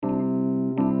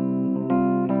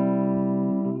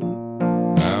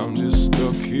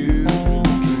here in a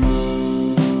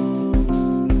dream.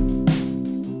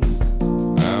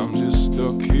 I'm just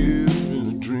stuck here in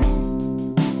a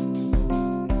dream.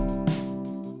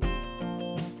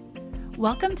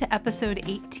 Welcome to episode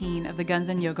 18 of the Guns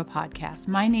and Yoga podcast.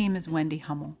 My name is Wendy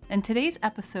Hummel. In today's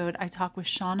episode, I talk with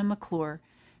Shawna McClure.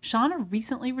 Shawna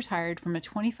recently retired from a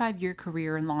 25-year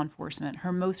career in law enforcement.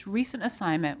 Her most recent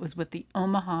assignment was with the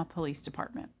Omaha Police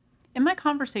Department. In my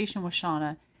conversation with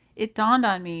Shawna, it dawned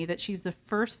on me that she's the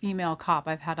first female cop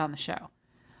I've had on the show.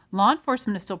 Law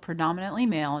enforcement is still predominantly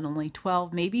male, and only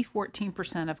 12, maybe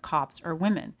 14% of cops are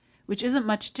women, which isn't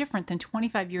much different than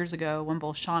 25 years ago when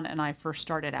both Shawna and I first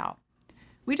started out.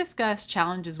 We discuss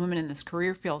challenges women in this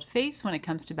career field face when it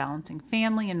comes to balancing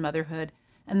family and motherhood,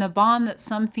 and the bond that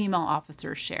some female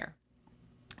officers share.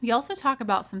 We also talk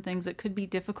about some things that could be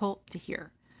difficult to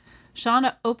hear.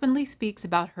 Shawna openly speaks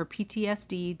about her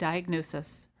PTSD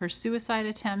diagnosis, her suicide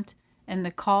attempt, and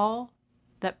the call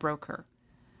that broke her.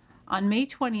 On May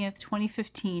 20th,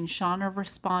 2015, Shawna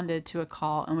responded to a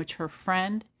call in which her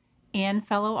friend and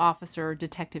fellow officer,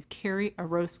 Detective Carrie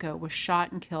Orozco, was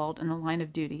shot and killed in the line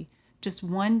of duty just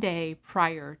one day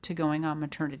prior to going on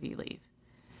maternity leave.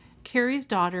 Carrie's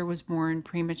daughter was born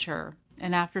premature,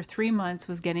 and after 3 months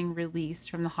was getting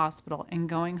released from the hospital and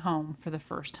going home for the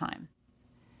first time.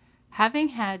 Having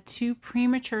had 2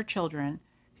 premature children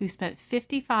who spent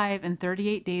 55 and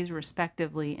 38 days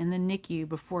respectively in the NICU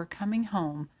before coming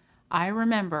home, I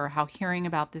remember how hearing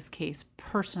about this case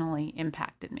personally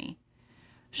impacted me.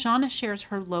 Shawna shares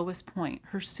her lowest point,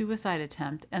 her suicide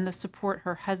attempt, and the support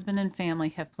her husband and family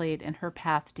have played in her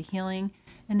path to healing,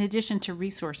 in addition to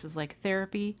resources like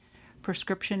therapy,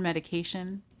 prescription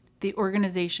medication, the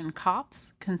organization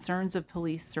COPS, Concerns of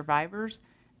Police Survivors,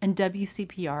 and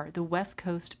WCPR, the West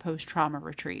Coast Post-Trauma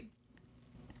Retreat.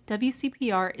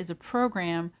 WCPR is a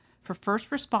program for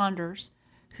first responders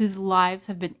whose lives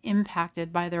have been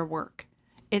impacted by their work.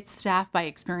 It's staffed by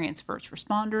experienced first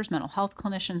responders, mental health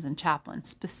clinicians, and chaplains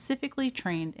specifically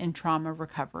trained in trauma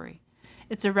recovery.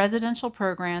 It's a residential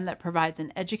program that provides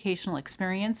an educational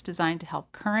experience designed to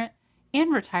help current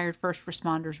and retired first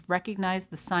responders recognize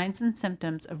the signs and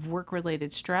symptoms of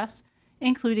work-related stress,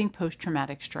 including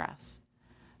post-traumatic stress.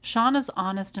 Shawna's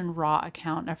honest and raw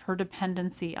account of her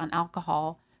dependency on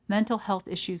alcohol, mental health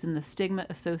issues and the stigma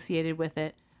associated with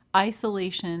it,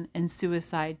 isolation, and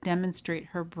suicide demonstrate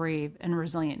her brave and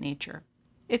resilient nature.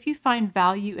 If you find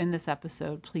value in this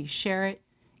episode, please share it,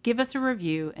 give us a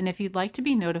review, and if you'd like to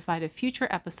be notified of future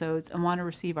episodes and want to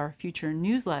receive our future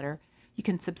newsletter, you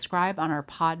can subscribe on our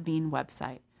Podbean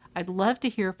website. I'd love to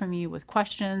hear from you with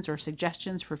questions or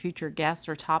suggestions for future guests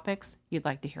or topics you'd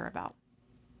like to hear about.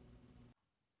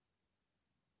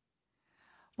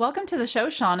 Welcome to the show,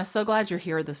 Shawna. So glad you're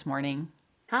here this morning.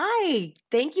 Hi,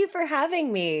 thank you for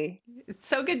having me. It's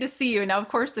so good to see you. Now, of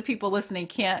course, the people listening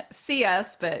can't see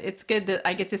us, but it's good that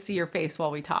I get to see your face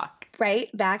while we talk. Right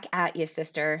back at you,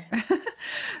 sister.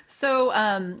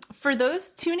 So for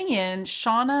those tuning in,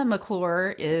 Shawna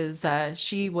McClure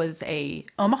she was a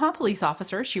Omaha police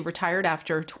officer. She retired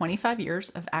after 25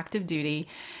 years of active duty.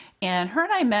 And her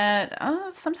and I met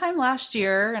sometime last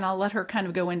year, and I'll let her kind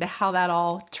of go into how that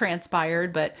all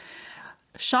transpired. But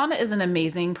Shawna is an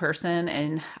amazing person,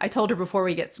 and I told her before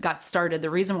we got started, the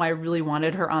reason why I really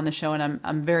wanted her on the show, and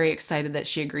I'm very excited that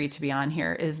she agreed to be on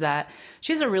here, is that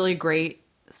she has a really great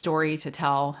story to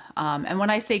tell. And when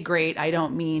I say great, I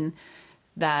don't mean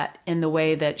that in the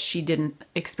way that she didn't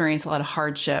experience a lot of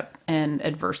hardship and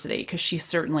adversity, because she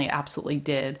certainly absolutely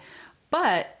did.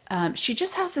 But she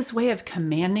just has this way of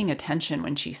commanding attention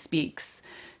when she speaks.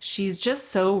 She's just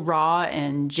so raw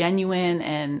and genuine,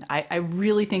 and I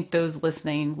really think those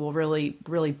listening will really,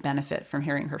 really benefit from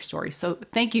hearing her story. So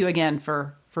thank you again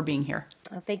for being here.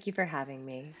 Oh, thank you for having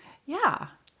me. Yeah.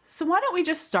 So why don't we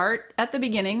just start at the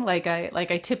beginning, like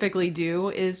I typically do,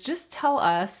 is just tell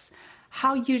us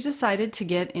how you decided to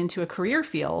get into a career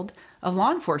field of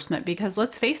law enforcement, because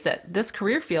let's face it, this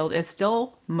career field is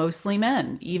still mostly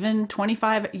men. Even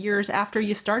 25 years after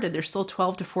you started, there's still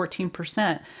 12 to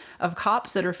 14% of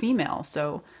cops that are female.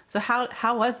 So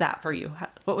how was that for you?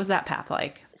 What was that path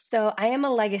like? So I am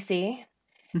a legacy.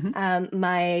 Mm-hmm.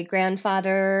 My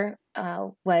grandfather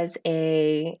was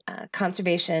a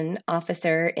conservation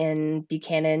officer in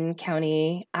Buchanan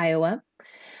County, Iowa.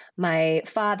 My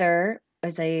father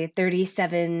was a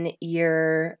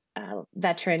 37-year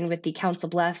veteran with the Council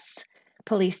Bluffs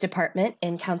Police Department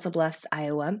in Council Bluffs,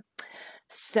 Iowa.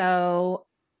 So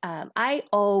I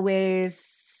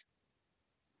always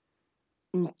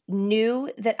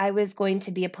knew that I was going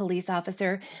to be a police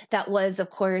officer. That was, of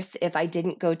course, if I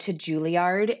didn't go to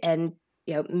Juilliard and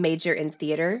major in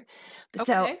theater.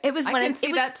 So Okay. it was I can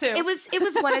see that too. It was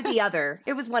one or the other.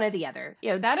 It was one or the other.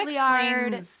 That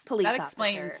Juilliard, explains. police That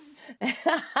officer. explains.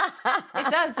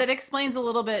 It does. It explains a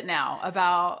little bit now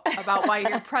about why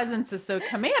your presence is so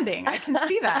commanding. I can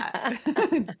see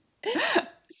that.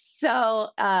 So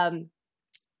I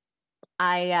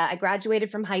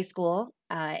graduated from high school,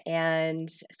 and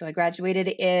so I graduated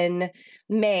in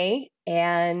May,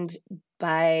 and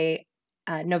by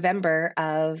November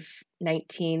of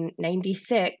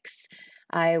 1996,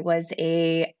 I was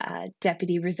a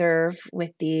deputy reserve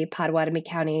with the Potawatomi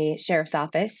County Sheriff's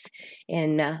Office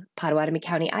in Potawatomi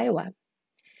County, Iowa.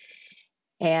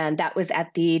 And that was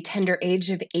at the tender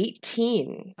age of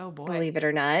 18. Oh, boy. Believe it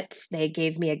or not. They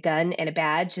gave me a gun and a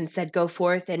badge and said, go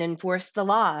forth and enforce the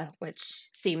law, which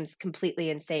seems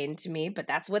completely insane to me, but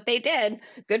that's what they did.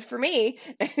 Good for me.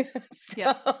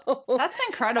 Yeah, that's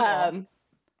incredible.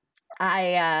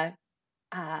 I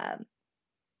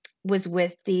was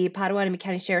with the Potawatomi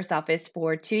County Sheriff's Office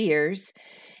for 2 years.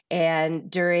 And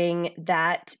during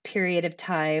that period of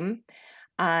time,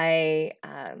 I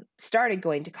started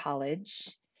going to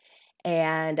college,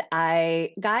 and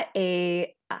I got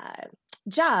a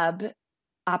job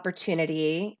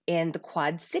opportunity in the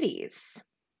Quad Cities,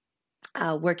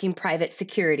 working private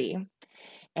security.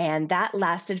 And that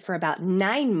lasted for about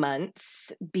 9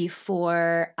 months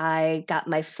before I got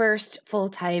my first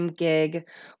full-time gig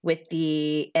with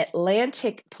the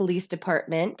Atlantic Police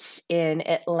Department in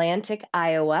Atlantic,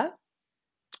 Iowa,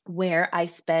 where I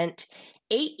spent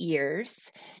 8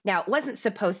 years. Now, it wasn't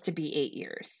supposed to be 8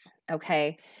 years,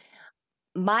 okay?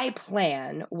 My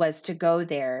plan was to go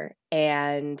there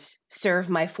and serve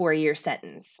my 4-year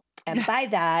sentence. And by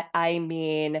that, I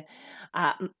mean,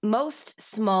 most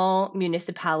small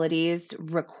municipalities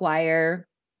require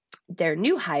their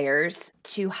new hires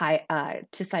to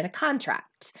sign a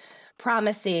contract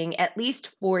promising at least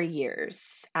 4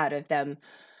 years out of them,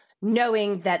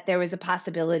 knowing that there was a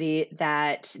possibility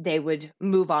that they would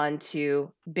move on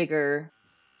to bigger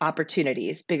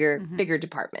opportunities, bigger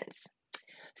departments.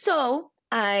 So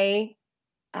I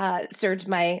served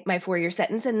my 4-year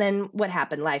sentence, and then what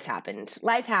happened? Life happened,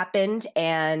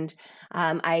 and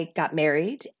I got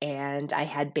married, and I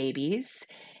had babies,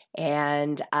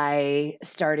 and I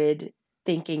started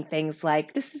thinking things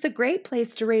like, this is a great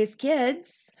place to raise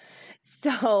kids.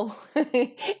 So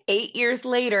 8 years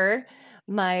later,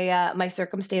 my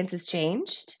circumstances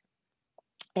changed,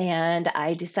 and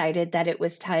I decided that it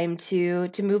was time to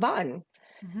move on.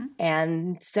 Mm-hmm.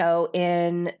 And so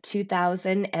in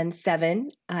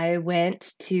 2007, I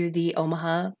went to the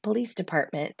Omaha Police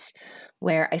Department,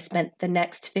 where I spent the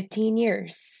next 15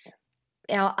 years.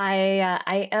 Now,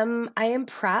 I am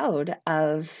proud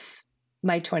of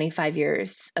my 25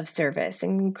 years of service.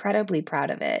 I'm incredibly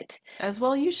proud of it. As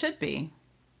well, you should be.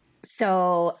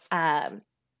 So,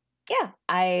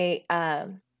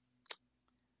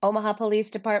 Omaha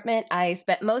Police Department, I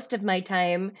spent most of my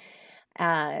time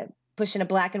pushing a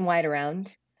black and white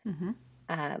around. Mm-hmm.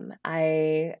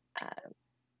 I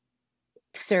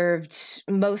served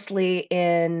mostly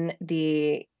in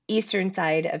the eastern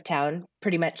side of town.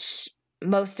 Pretty much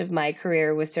most of my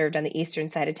career was served on the eastern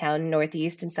side of town,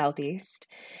 northeast and southeast.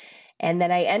 And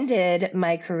then I ended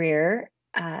my career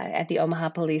at the Omaha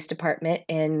Police Department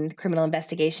in Criminal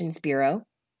Investigations Bureau.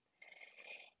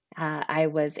 I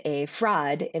was a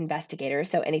fraud investigator,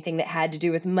 so anything that had to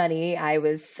do with money, I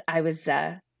was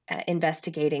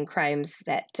investigating crimes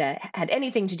that had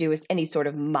anything to do with any sort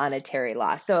of monetary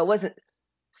loss. So it wasn't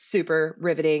super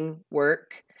riveting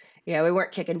work. Yeah, we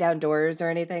weren't kicking down doors or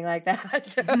anything like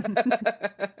that.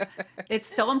 It's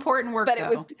still important work, but it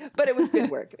was good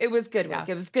work. It was good work.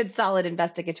 Yeah. It was good, solid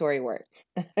investigatory work.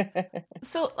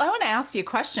 So I want to ask you a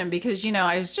question because,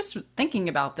 I was just thinking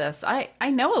about this. I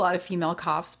know a lot of female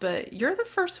cops, but you're the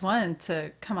first one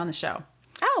to come on the show.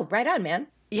 Oh, right on, man.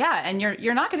 Yeah, and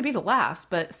you're not going to be the last.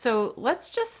 But so let's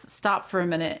just stop for a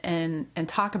minute and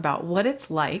talk about what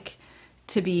it's like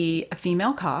to be a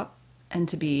female cop and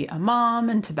to be a mom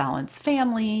and to balance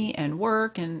family and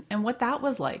work and what that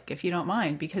was like, if you don't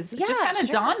mind, because it just kind of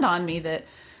dawned on me that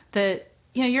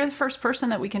you're the first person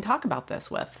that we can talk about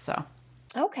this with. So,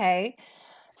 okay.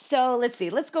 So let's see.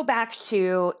 Let's go back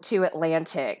to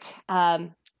Atlantic.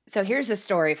 So here's a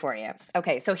story for you.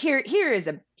 Okay. So here is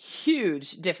a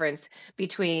huge difference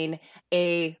between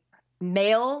a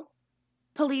male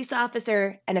police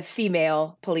officer and a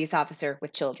female police officer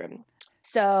with children.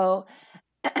 So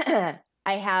I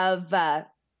have I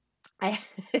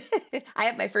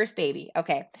have my first baby.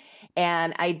 Okay.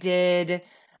 And I did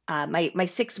my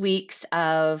 6 weeks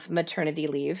of maternity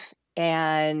leave.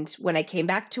 And when I came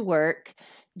back to work,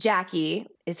 Jackie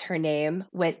is her name,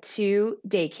 went to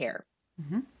daycare.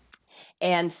 Mm-hmm.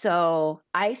 And so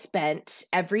I spent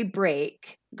every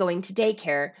break going to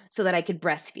daycare so that I could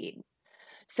breastfeed.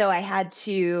 So I had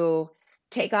to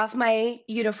take off my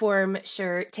uniform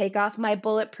shirt, take off my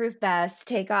bulletproof vest,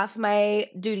 take off my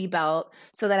duty belt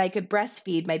so that I could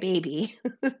breastfeed my baby.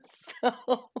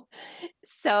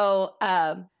 so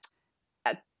a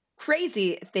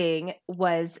crazy thing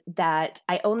was that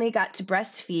I only got to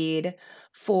breastfeed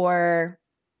for,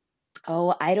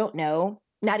 I don't know,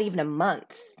 not even a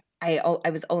month. I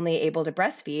was only able to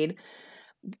breastfeed.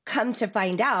 Come to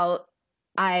find out,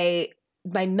 my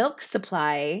milk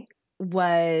supply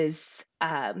was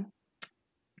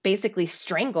basically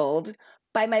strangled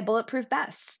by my bulletproof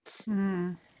vest.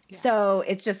 Mm, yeah. So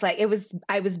it's just like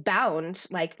I was bound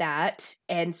like that.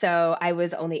 And so I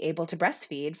was only able to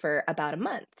breastfeed for about a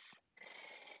month.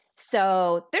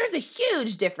 So there's a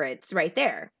huge difference right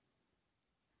there.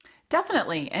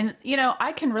 Definitely. And,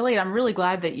 I can relate. I'm really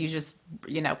glad that you just,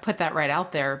 put that right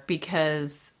out there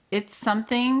because it's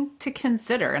something to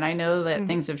consider. And I know that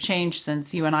things have changed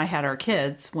since you and I had our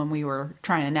kids when we were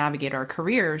trying to navigate our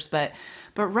careers. But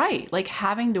right, like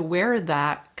having to wear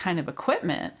that kind of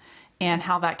equipment and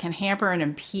how that can hamper and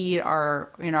impede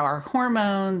our, our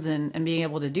hormones and being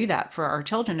able to do that for our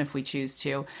children if we choose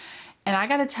to. And I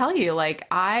got to tell you, like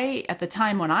at the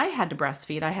time when I had to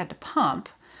breastfeed, I had to pump.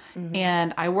 Mm-hmm.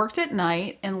 And I worked at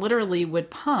night and literally would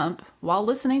pump while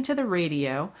listening to the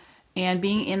radio and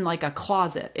being in like a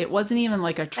closet. It wasn't even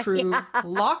like a true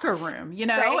locker room,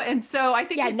 Right. And so I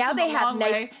think now they have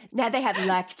now they have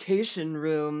lactation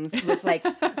rooms with like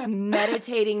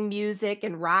meditating music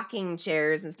and rocking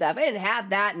chairs and stuff. I didn't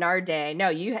have that in our day. No,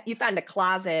 you found a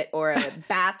closet or a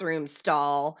bathroom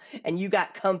stall and you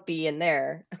got comfy in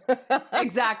there.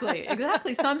 Exactly.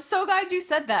 So I'm so glad you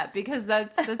said that because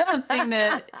that's something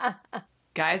that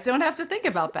guys don't have to think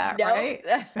about that, nope.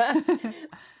 Right?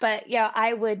 But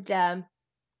I would,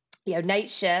 night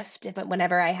shift.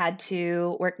 Whenever I had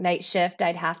to work night shift,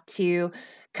 I'd have to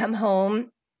come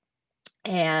home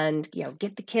and,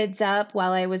 get the kids up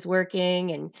while I was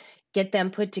working and get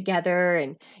them put together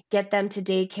and get them to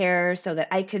daycare so that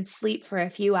I could sleep for a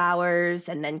few hours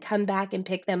and then come back and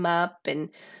pick them up and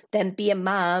then be a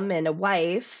mom and a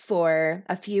wife for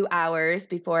a few hours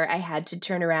before I had to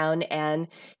turn around and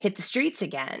hit the streets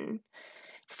again.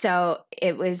 So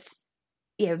it was,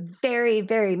 very,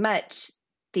 very much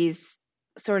these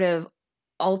sort of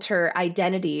alter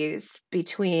identities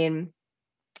between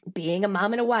being a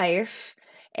mom and a wife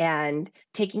and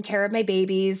taking care of my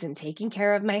babies and taking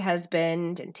care of my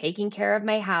husband and taking care of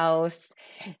my house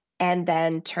and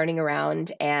then turning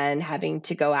around and having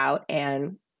to go out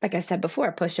and, like I said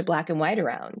before, push a black and white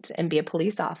around and be a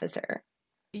police officer.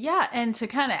 Yeah, and to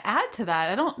kind of add to that,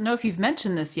 I don't know if you've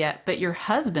mentioned this yet, but your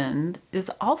husband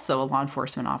is also a law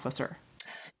enforcement officer.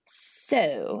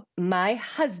 So my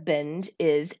husband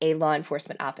is a law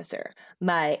enforcement officer.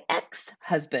 My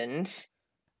ex-husband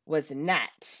was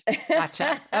not.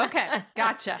 Gotcha. Okay,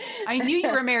 gotcha. I knew you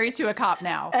were married to a cop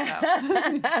now.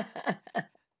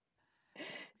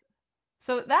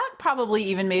 So that probably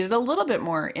even made it a little bit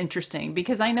more interesting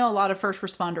because I know a lot of first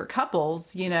responder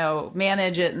couples,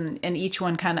 manage it and each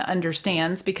one kind of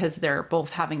understands because they're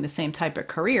both having the same type of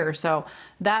career. So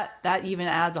that even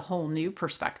adds a whole new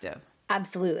perspective.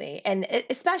 Absolutely. And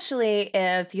especially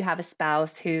if you have a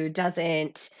spouse who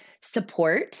doesn't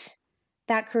support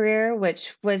that career,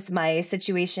 which was my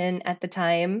situation at the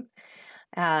time.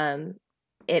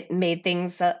 It made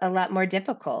things a lot more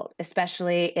difficult,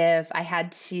 especially if I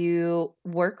had to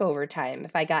work overtime,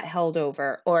 if I got held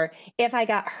over, or if I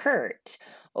got hurt,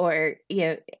 or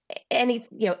any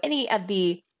of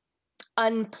the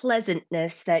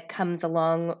unpleasantness that comes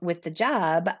along with the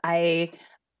job. I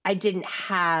didn't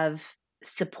have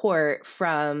support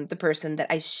from the person that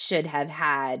I should have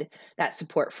had that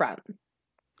support from.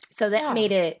 So that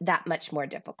made it that much more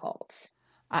difficult.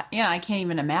 I can't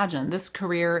even imagine. This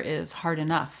career is hard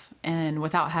enough. And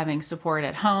without having support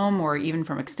at home or even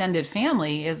from extended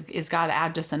family is got to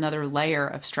add just another layer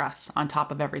of stress on top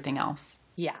of everything else.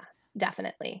 Yeah,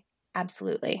 definitely.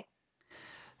 Absolutely.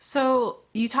 So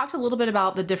you talked a little bit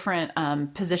about the different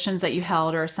positions that you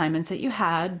held or assignments that you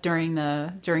had during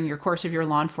your course of your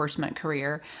law enforcement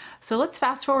career. So let's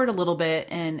fast forward a little bit,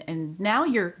 and now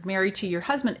you're married to your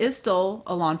husband is still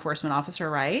a law enforcement officer,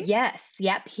 right? Yes.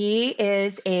 Yep. He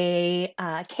is a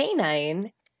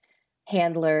canine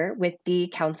handler with the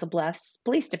Council Bluffs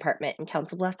Police Department in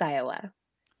Council Bluffs, Iowa.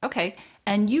 Okay,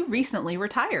 and you recently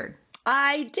retired.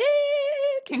 I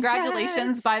did.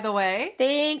 Congratulations, Yes. by the way.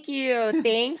 Thank you.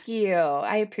 Thank you.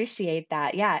 I appreciate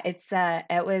that. Yeah, it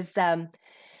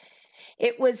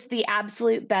was the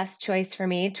absolute best choice for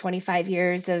me. 25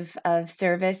 years of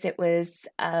service. It was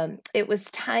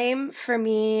time for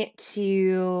me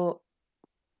to,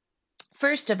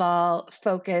 first of all,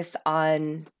 focus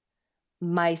on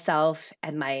myself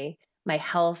and my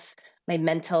health, my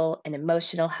mental and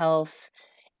emotional health.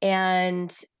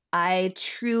 And I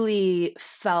truly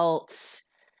felt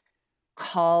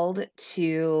called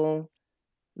to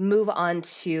move on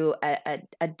to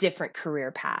a different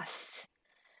career path.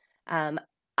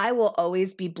 I will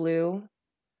always be blue,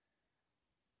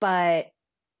 but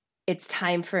it's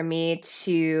time for me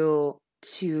to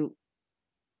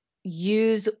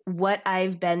use what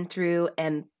I've been through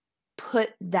and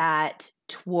put that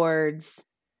towards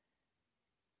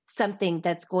something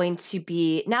that's going to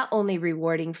be not only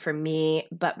rewarding for me,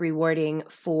 but rewarding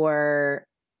for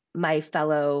my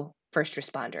fellow first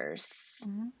responders.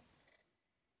 Mm-hmm.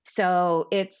 So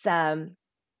it's, it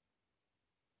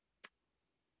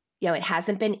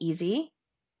hasn't been easy.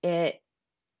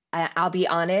 I'll be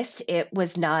honest, it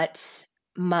was not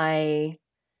my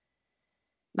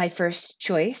first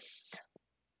choice.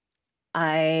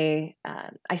 I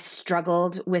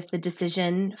struggled with the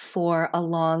decision for a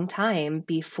long time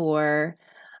before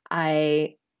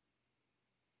I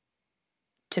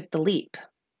took the leap.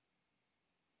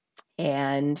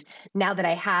 And now that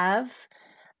I have,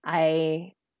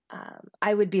 I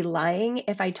would be lying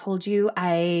if I told you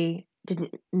I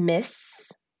didn't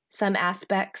miss some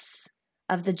aspects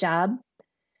of the job.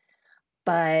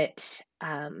 But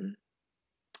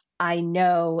I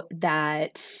know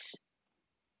that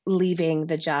leaving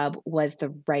the job was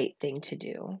the right thing to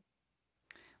do.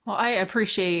 Well, I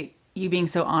appreciate you being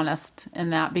so honest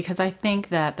in that, because I think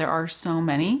that there are so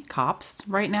many cops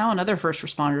right now, and other first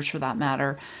responders for that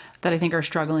matter, that I think are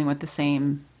struggling with the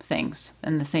same things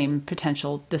and the same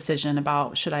potential decision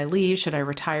about, should I leave? Should I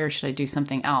retire? Should I do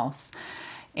something else?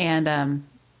 And,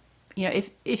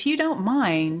 if you don't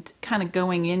mind kind of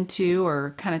going into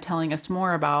or kind of telling us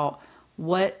more about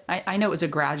what, I know it was a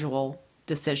gradual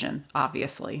decision,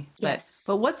 obviously. Yes.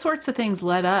 But what sorts of things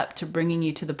led up to bringing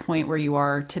you to the point where you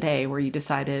are today, where you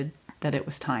decided that it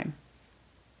was time?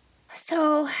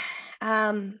 So,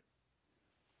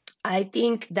 I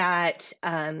think that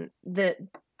the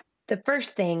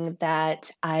first thing that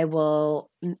I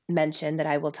will mention, that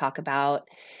I will talk about,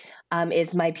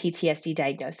 is my PTSD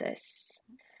diagnosis.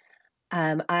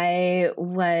 I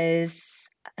was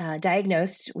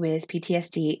diagnosed with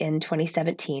PTSD in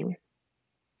 2017.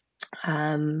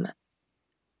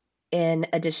 In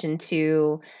addition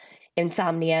to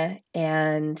insomnia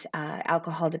and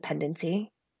alcohol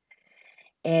dependency.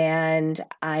 And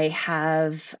I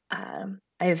have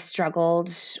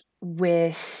struggled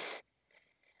with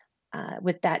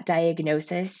that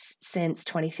diagnosis since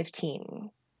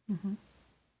 2015. Mm-hmm.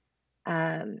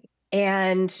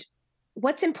 And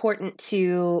what's important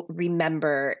to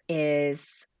remember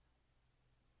is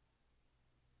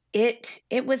it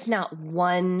was not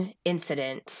one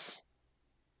incident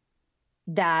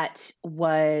that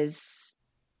was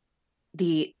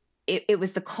it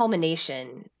was the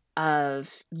culmination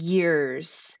of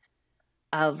years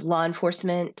of law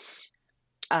enforcement,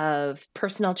 of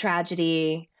personal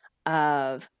tragedy,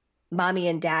 of mommy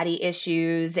and daddy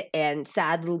issues and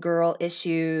sad little girl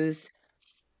issues.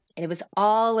 And it was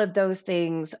all of those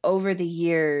things over the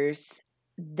years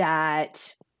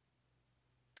that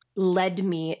led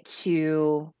me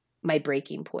to my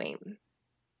breaking point.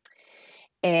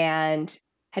 And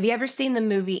have you ever seen the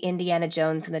movie Indiana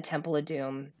Jones and the Temple of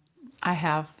Doom? I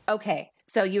have. Okay.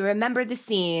 So you remember the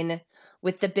scene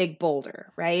with the big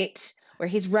boulder, right? Where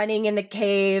he's running in the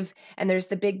cave and there's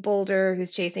the big boulder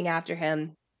who's chasing after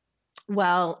him.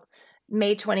 Well,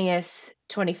 May 20th,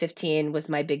 2015 was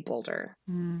my big boulder.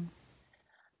 Mm.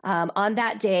 On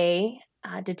that day,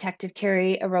 Detective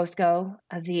Carrie Orozco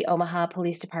of the Omaha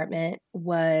Police Department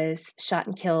was shot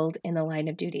and killed in the line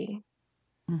of duty.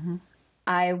 Mm-hmm.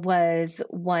 I was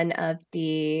one of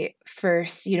the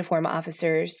first uniform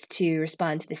officers to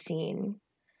respond to the scene.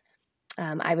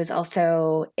 I was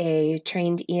also a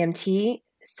trained EMT,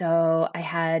 so I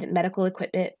had medical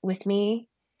equipment with me,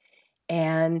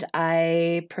 and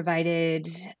I provided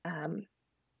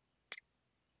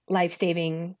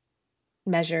life-saving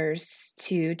measures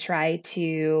to try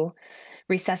to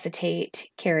resuscitate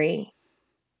Carrie.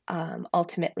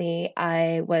 Ultimately,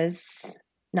 I was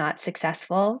not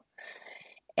successful,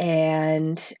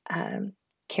 and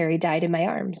Carrie died in my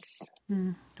arms.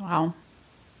 Wow.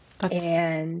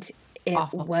 And it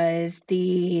awful. was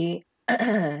it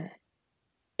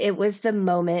was the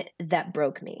moment that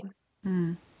broke me.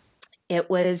 Mm. It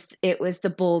was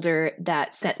the boulder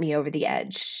that sent me over the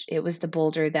edge. It was the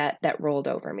boulder that rolled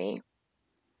over me.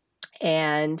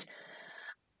 And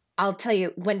I'll tell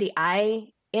you, Wendy,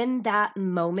 in that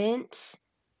moment,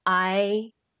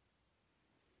 I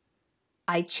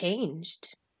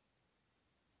changed.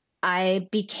 I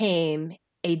became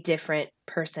a different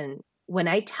person. When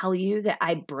I tell you that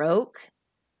I broke,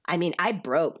 I mean, I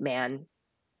broke, man.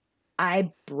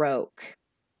 I broke.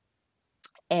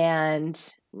 And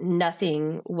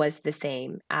nothing was the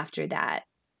same after that.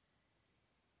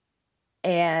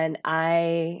 And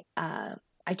I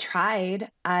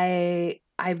tried. I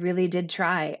really did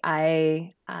try.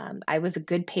 I was a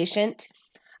good patient.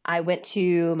 I went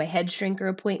to my head shrinker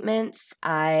appointments.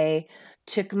 I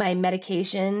took my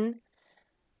medication,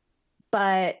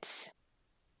 but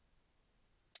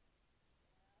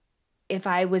if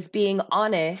I was being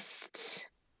honest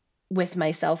with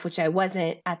myself, which I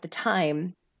wasn't at the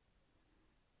time,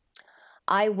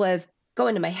 I was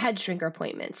going to my head shrinker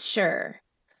appointments, sure,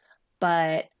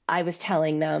 but I was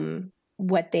telling them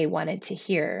what they wanted to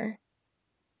hear.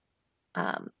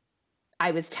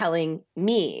 I was telling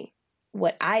me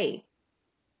what I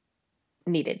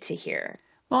needed to hear.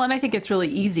 Well, and I think it's really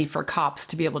easy for cops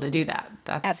to be able to do that.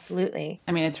 Absolutely.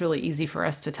 I mean, it's really easy for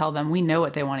us to tell them we know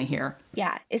what they want to hear.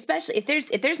 Yeah, especially if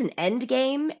there's an end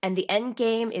game, and the end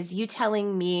game is you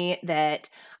telling me that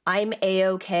I'm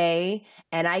A-okay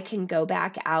and I can go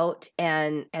back out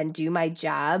and do my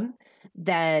job,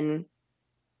 then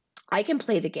I can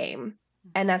play the game.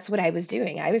 And that's what I was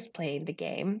doing. I was playing the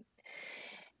game.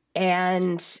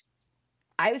 And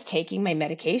I was taking my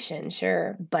medication,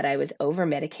 sure, but I was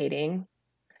over-medicating,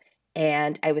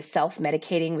 and I was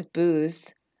self-medicating with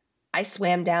booze. I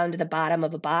swam down to the bottom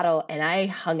of a bottle, and I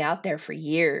hung out there for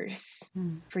years.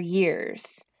 For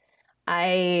years.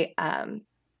 I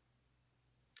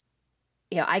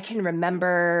can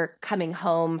remember coming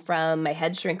home from my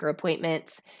head shrinker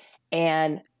appointments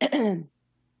and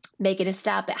making a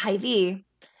stop at Hy-Vee,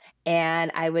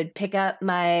 and I would pick up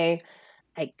my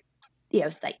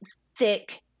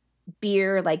thick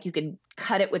beer, like you could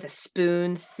cut it with a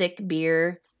spoon, thick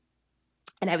beer.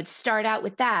 And I would start out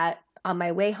with that on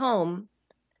my way home.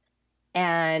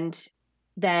 And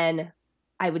then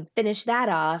I would finish that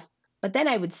off, but then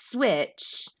I would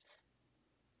switch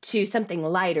to something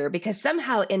lighter, because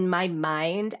somehow in my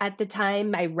mind at the time,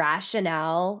 my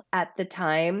rationale at the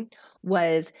time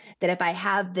was that if I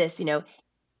have this,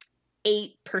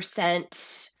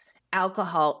 8%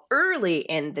 alcohol early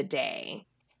in the day,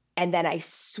 and then I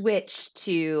switch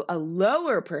to a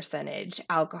lower percentage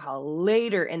alcohol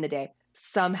later in the day,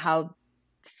 somehow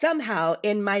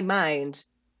in my mind,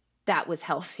 that was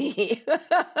healthy.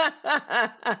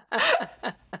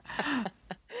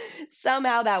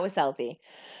 Somehow that was healthy.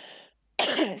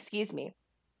 Excuse me.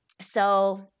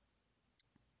 So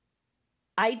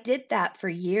I did that for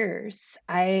years.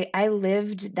 I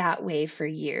lived that way for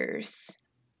years.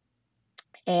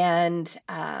 And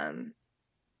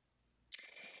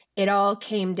it all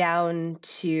came down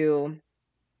to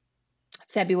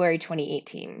February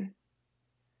 2018.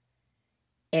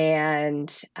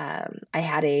 And I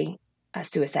had a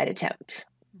suicide attempt.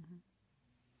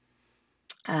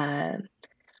 I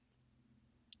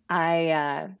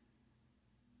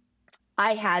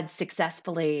had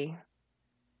successfully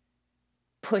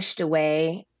pushed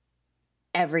away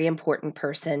every important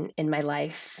person in my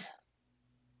life.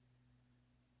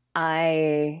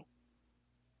 I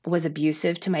was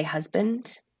abusive to my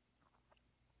husband,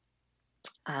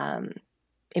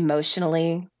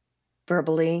 emotionally,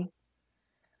 verbally,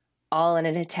 all in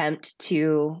an attempt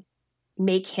to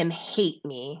make him hate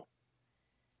me.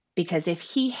 Because if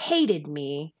he hated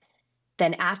me,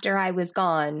 then after I was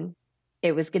gone,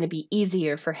 it was going to be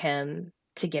easier for him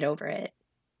to get over it.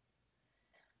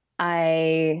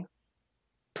 I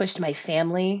pushed my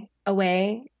family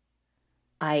away.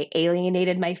 I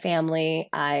alienated my family.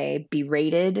 I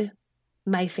berated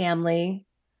my family.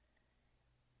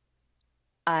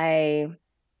 I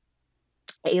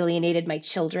alienated my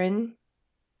children,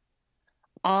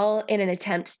 all in an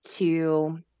attempt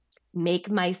to make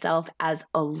myself as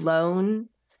alone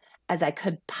as I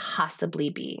could possibly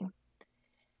be.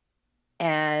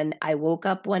 And I woke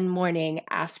up one morning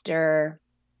after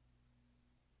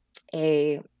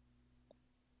a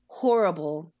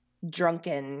horrible,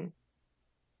 drunken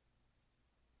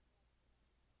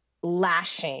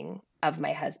lashing of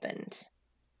my husband.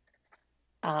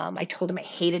 I told him I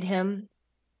hated him.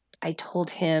 I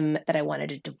told him that I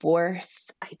wanted a divorce.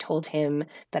 I told him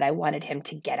that I wanted him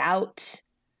to get out.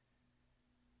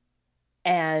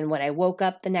 And when I woke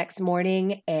up the next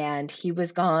morning and he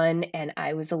was gone and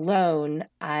I was alone,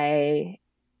 I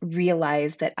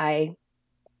realize that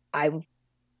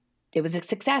it was a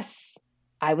success.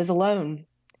 I was alone.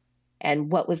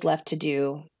 And what was left to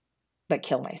do but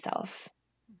kill myself?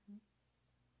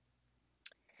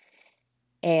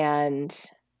 And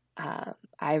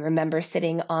I remember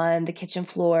sitting on the kitchen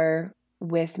floor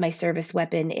with my service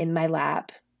weapon in my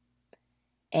lap.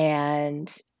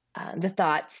 And the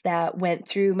thoughts that went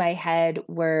through my head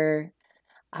were,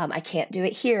 I can't do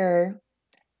it here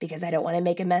because I don't want to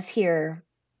make a mess here.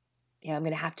 I'm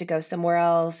going to have to go somewhere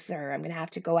else, or I'm going to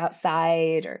have to go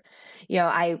outside, or,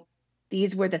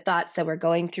 these were the thoughts that were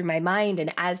going through my mind.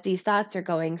 And as these thoughts are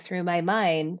going through my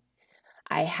mind,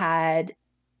 I had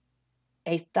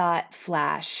a thought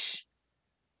flash.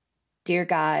 Dear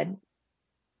God,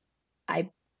 I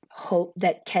hope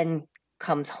that Ken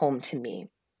comes home to me.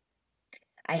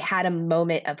 I had a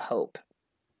moment of hope.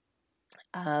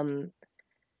 And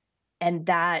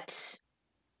that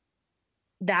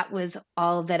was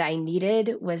all that I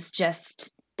needed, was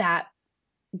just that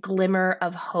glimmer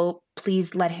of hope.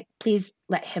 Please let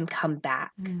him come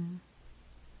back.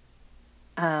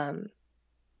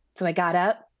 So I got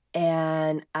up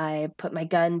and I put my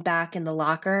gun back in the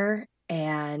locker,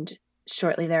 and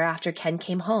shortly thereafter, Ken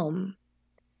came home.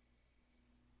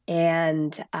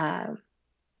 And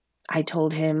I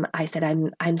told him, I said,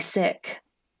 I'm sick.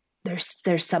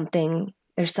 There's something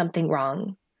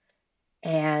wrong.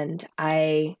 And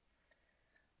I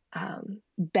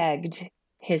begged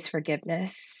his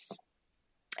forgiveness.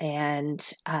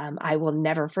 And I will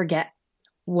never forget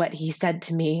what he said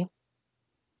to me.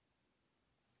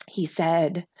 He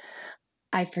said,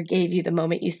 I forgave you the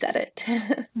moment you said it.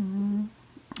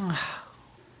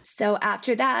 So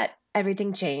after that,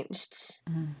 everything changed.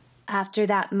 After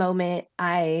that moment,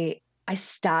 I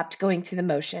stopped going through the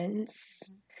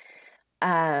motions.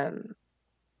 Ken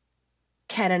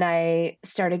and I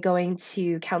started going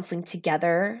to counseling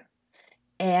together,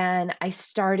 and I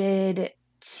started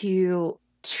to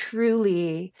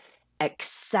truly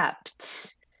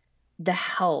accept the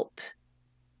help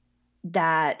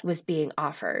that was being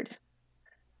offered.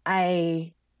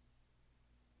 I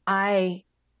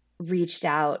reached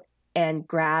out and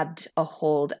grabbed a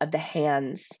hold of the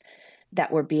hands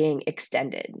that were being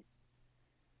extended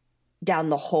down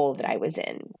the hole that I was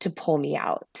in to pull me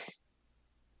out.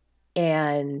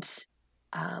 And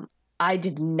I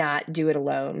did not do it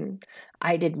alone.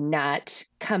 I did not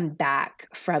come back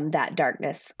from that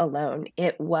darkness alone.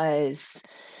 It was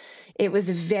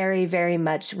very, very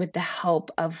much with the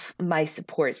help of my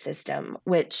support system,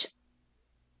 which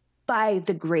by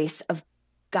the grace of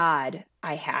God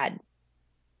I had,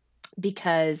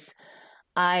 because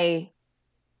I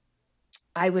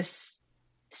was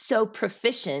so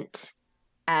proficient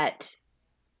at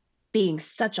being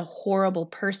such a horrible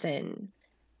person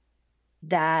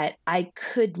that I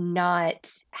could not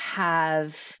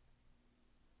have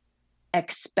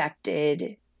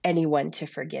expected anyone to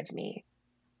forgive me.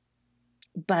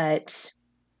 But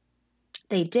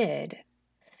they did,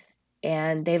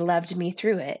 and they loved me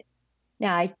through it.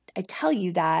 Now, I tell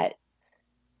you that,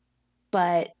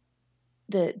 but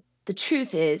the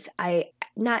truth is,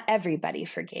 not everybody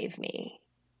forgave me.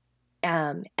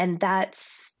 And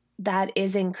that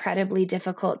is incredibly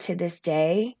difficult to this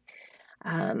day.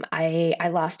 I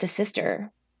lost a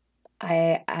sister.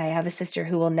 I have a sister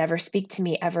who will never speak to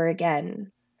me ever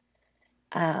again.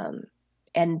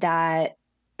 And that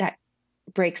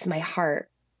breaks my heart.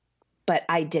 But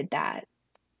I did that.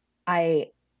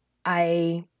 I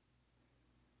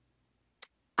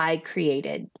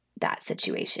created that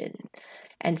situation.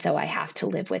 And so I have to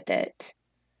live with it.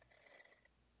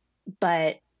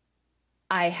 But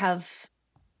I have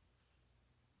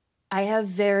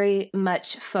very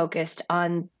much focused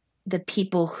on the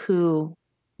people who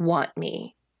want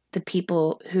me, the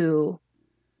people who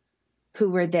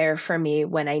were there for me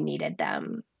when I needed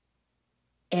them.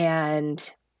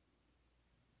 And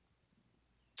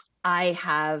I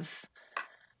have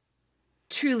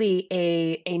truly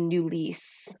a new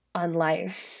lease on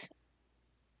life.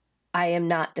 I am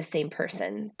not the same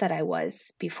person that I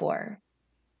was before.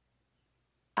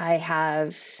 I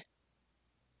have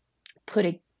put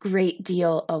a great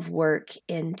deal of work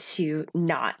into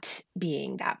not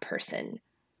being that person.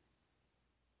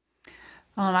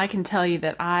 Well, and I can tell you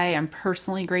that I am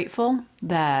personally grateful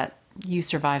that you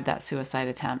survived that suicide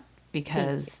attempt,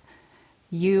 because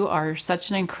you are such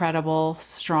an incredible,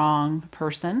 strong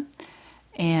person.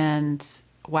 And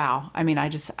wow, I mean, I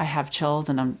have chills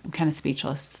and I'm kind of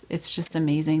speechless. It's just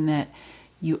amazing that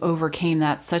you overcame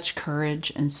that, such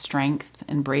courage and strength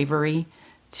and bravery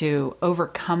to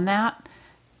overcome that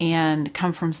and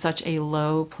come from such a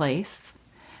low place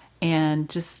And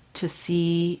just to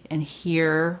see and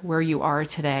hear where you are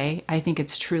today, I think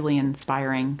it's truly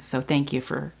inspiring. So thank you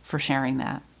for sharing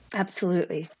that.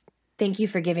 Absolutely. Thank you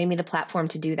for giving me the platform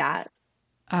to do that.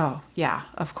 Oh, yeah,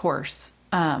 of course.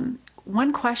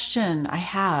 One question I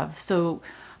have. So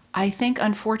I think,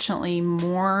 unfortunately,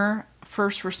 more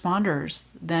first responders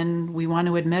than we want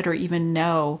to admit or even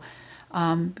know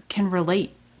can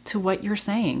relate to what you're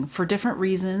saying for different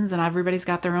reasons, and everybody's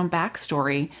got their own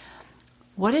backstory.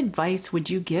 What advice would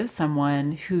you give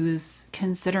someone who's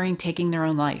considering taking their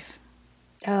own life?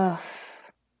 Oh,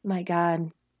 my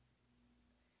God.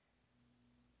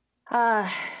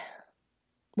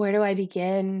 Where do I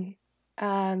begin?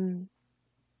 There's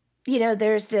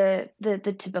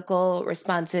the typical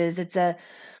responses. It's a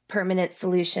permanent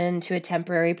solution to a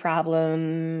temporary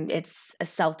problem. It's a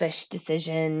selfish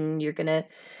decision. You're gonna,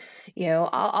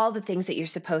 all the things that you're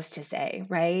supposed to say,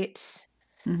 right?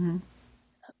 Mm-hmm.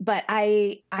 But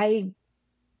I've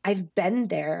been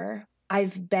there.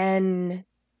 I've been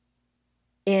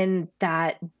in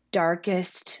that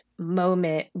darkest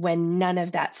moment when none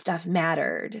of that stuff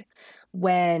mattered,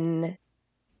 when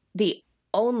the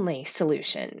only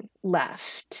solution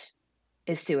left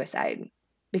is suicide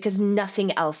because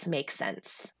nothing else makes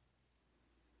sense.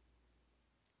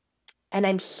 And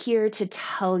I'm here to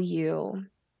tell you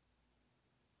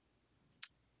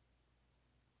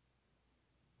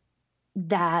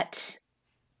that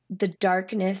the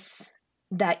darkness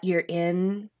that you're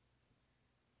in,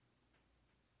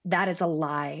 that is a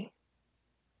lie.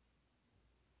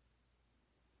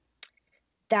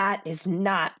 That is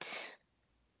not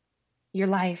your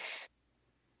life.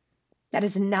 That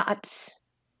is not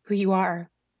who you are.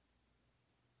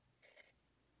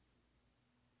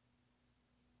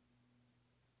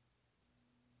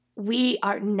 We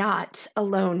are not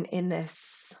alone in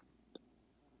this.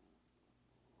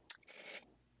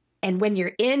 And when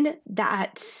you're in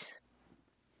that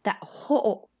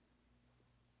hole,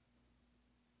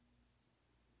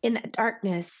 in that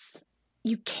darkness,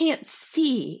 you can't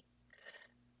see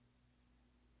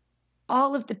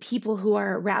all of the people who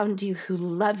are around you, who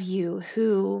love you,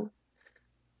 who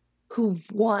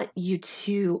want you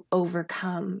to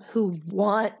overcome, who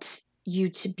want you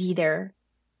to be there.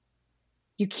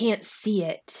 You can't see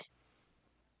it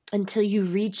until you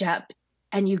reach up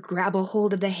and you grab a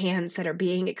hold of the hands that are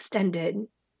being extended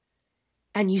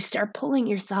and you start pulling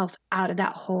yourself out of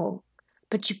that hole.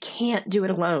 But you can't do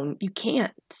it alone. You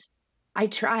can't. I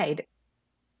tried.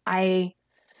 I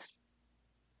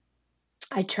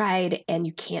tried, and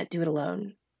you can't do it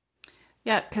alone.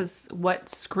 Yeah, because what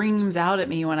screams out at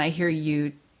me when I hear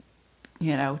you,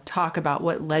 talk about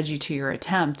what led you to your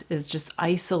attempt is just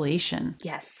isolation.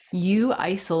 Yes. You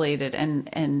isolated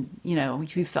and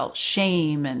you felt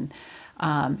shame and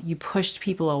you pushed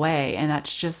people away. And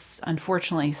that's just,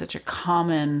 unfortunately, such a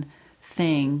common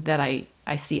thing that I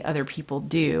see other people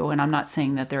do. And I'm not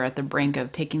saying that they're at the brink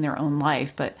of taking their own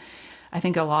life, but I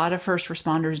think a lot of first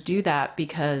responders do that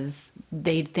because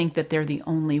they think that they're the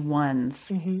only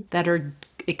ones that are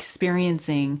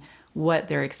experiencing what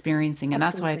they're experiencing. And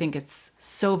Absolutely. That's why I think it's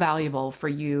so valuable for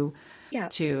you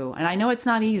to, and I know it's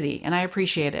not easy and I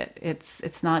appreciate it.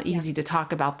 It's not easy to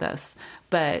talk about this,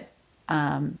 but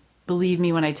believe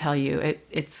me when I tell you,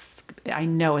 I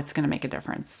know it's going to make a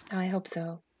difference. I hope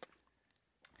so.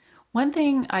 One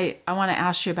thing I want to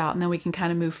ask you about, and then we can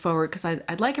kind of move forward, because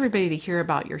I'd like everybody to hear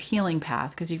about your healing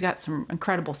path, because you've got some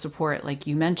incredible support, like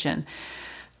you mentioned.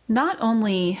 Not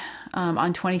only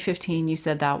on 2015, you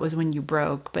said that was when you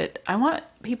broke, but I want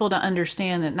people to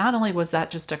understand that not only was that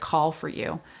just a call for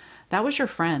you, that was your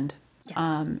friend.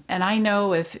 Yeah. And I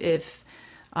know if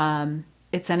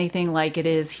it's anything like it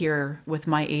is here with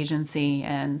my agency,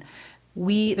 and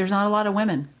there's not a lot of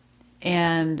women.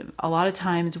 And a lot of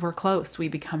times we're close, we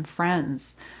become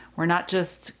friends. We're not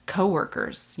just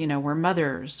coworkers, we're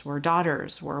mothers, we're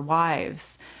daughters, we're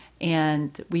wives,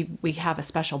 and we have a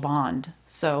special bond.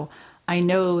 So I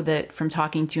know that from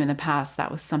talking to you in the past,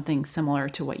 that was something similar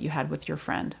to what you had with your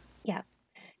friend. Yeah.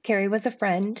 Carrie was a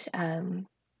friend. I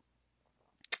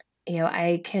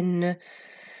can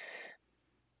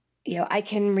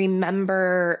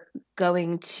remember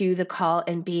going to the call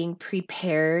and being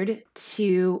prepared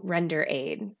to render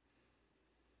aid.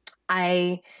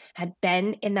 I had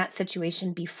been in that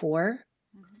situation before,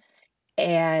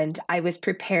 and I was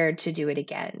prepared to do it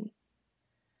again.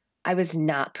 I was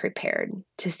not prepared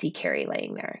to see Carrie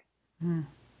laying there.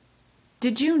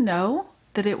 Did you know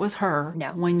that it was her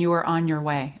when you were on your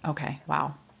way? Okay,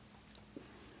 wow.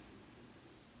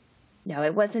 No,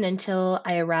 it wasn't until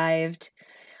I arrived,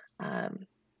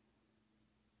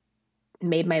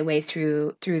 made my way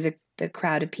through the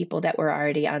crowd of people that were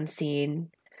already on scene,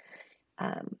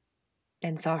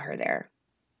 and saw her there.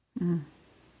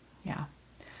 Yeah.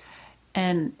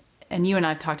 And you and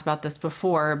I've talked about this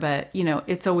before, but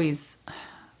it's always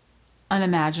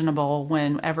unimaginable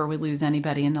whenever we lose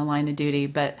anybody in the line of duty.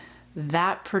 But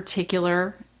that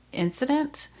particular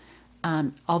incident,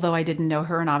 although I didn't know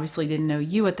her and obviously didn't know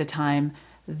you at the time,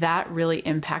 that really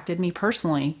impacted me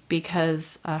personally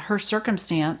because her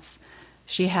circumstance,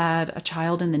 she had a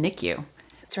child in the NICU.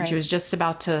 That's right. She was just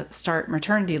about to start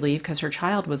maternity leave because her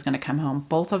child was going to come home.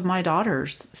 Both of my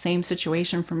daughters, same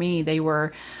situation for me. They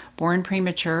were born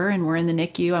premature and were in the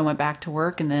NICU. I went back to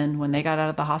work, and then when they got out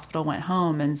of the hospital, went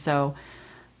home. And so,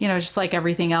 just like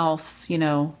everything else,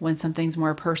 when something's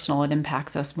more personal, it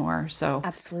impacts us more. So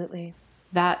absolutely,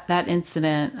 that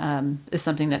incident is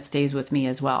something that stays with me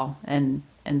as well. And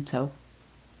so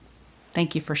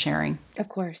thank you for sharing. Of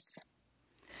course.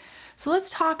 So let's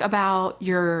talk about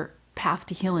your path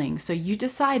to healing. So you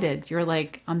decided, you're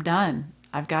like, I'm done.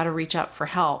 I've got to reach out for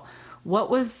help. What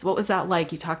was that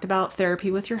like? You talked about therapy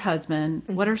with your husband.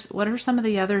 Mm-hmm. What are some of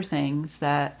the other things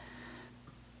that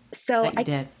you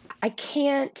did? I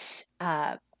can't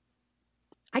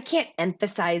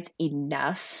emphasize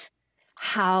enough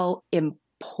how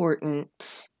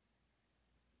important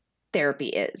therapy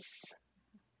is.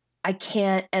 I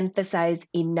can't emphasize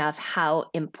enough how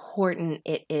important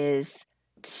it is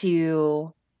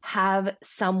to have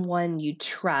someone you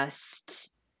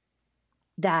trust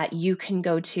that you can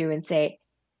go to and say,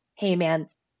 hey man,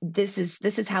 this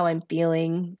is how I'm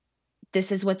feeling.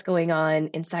 This is what's going on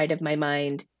inside of my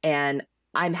mind, and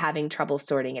I'm having trouble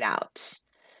sorting it out.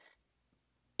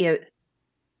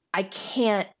 I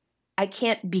can't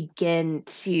begin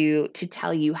to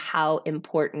tell you how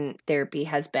important therapy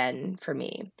has been for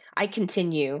me. I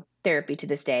continue therapy to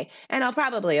this day, and I'll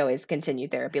probably always continue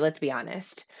therapy. Let's be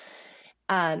honest.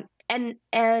 To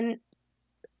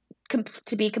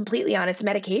be completely honest,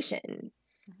 medication.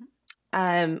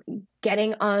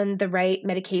 Getting on the right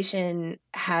medication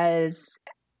has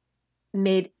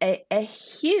made a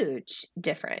huge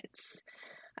difference,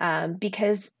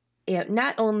 because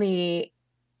not only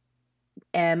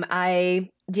am I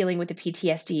dealing with a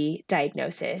PTSD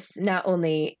diagnosis, not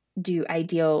only do I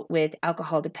deal with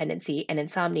alcohol dependency and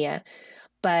insomnia,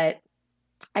 but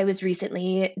I was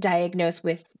recently diagnosed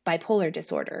with bipolar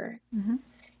disorder. Mm-hmm.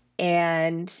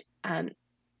 And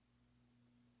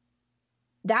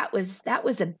that was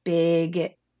a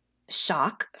big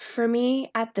shock for me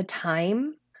at the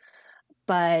time.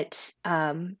 But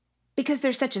because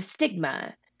there's such a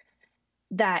stigma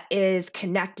that is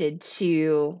connected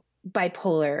to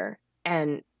bipolar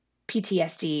and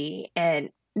PTSD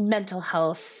and mental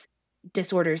health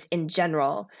disorders in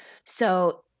general.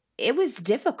 So it was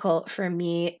difficult for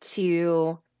me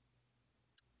to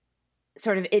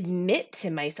sort of admit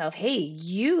to myself, hey,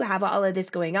 you have all of this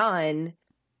going on.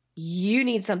 You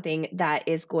need something that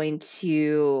is going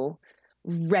to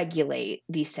regulate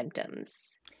these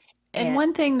symptoms. And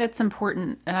one thing that's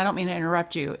important, and I don't mean to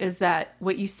interrupt you, is that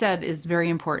what you said is very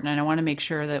important, and I want to make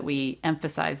sure that we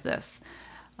emphasize this.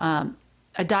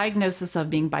 A diagnosis of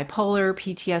being bipolar,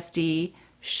 PTSD,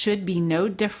 should be no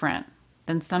different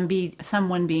than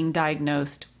someone being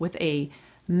diagnosed with a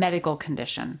medical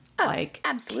condition, like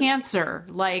absolutely. Cancer,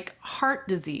 like heart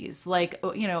disease, like,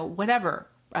 whatever,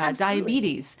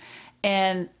 diabetes.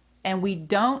 And we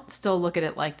don't still look at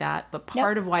it like that. But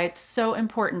part of why it's so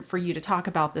important for you to talk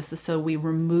about this is so we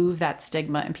remove that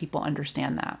stigma and people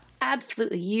understand that.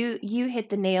 Absolutely. You hit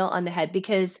the nail on the head,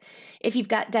 because if you've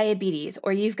got diabetes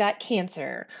or you've got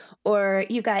cancer or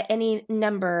you've got any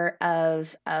number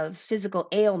of physical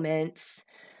ailments,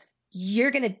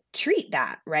 you're going to treat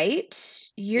that, right?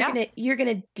 You're going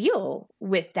to deal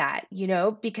with that,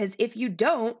 because if you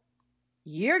don't,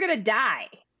 you're going to die.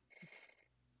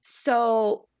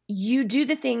 So you do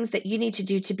the things that you need to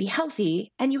do to be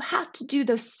healthy, and you have to do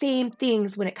those same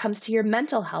things when it comes to your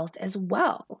mental health as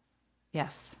well.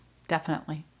 Yes,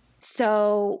 definitely.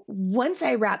 So once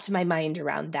I wrapped my mind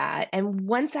around that, and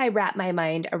once I wrapped my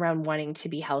mind around wanting to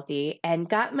be healthy and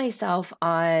got myself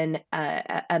on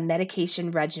a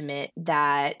medication regimen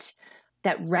that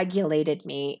regulated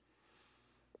me,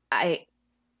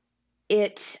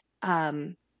 it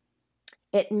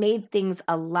made things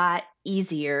a lot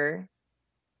easier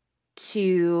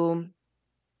to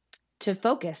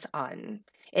focus on.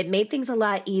 It made things a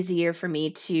lot easier for me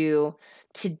to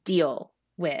deal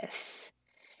with.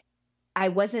 I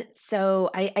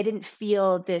didn't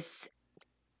feel this,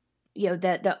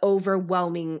 the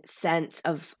overwhelming sense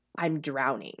of I'm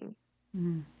drowning.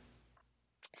 Mm.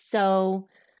 So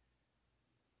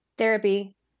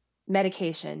therapy,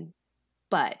 medication,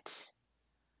 but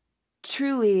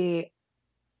truly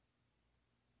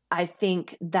I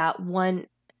think that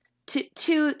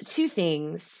two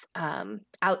things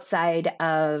outside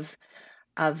of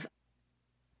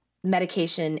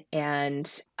medication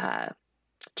and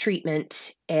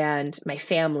treatment and my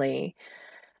family,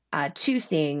 two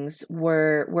things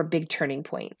were big turning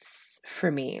points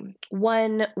for me.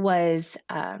 One was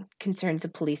concerns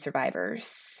of police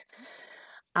survivors.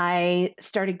 I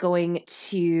started going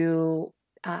to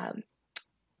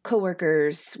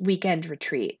coworkers' weekend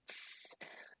retreats.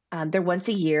 They're once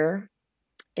a year.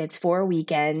 It's for a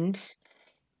weekend,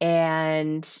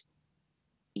 and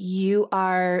you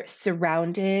are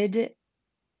surrounded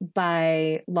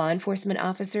by law enforcement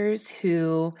officers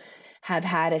who have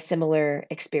had a similar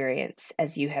experience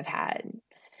as you have had.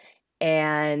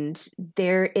 And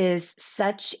there is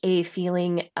such a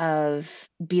feeling of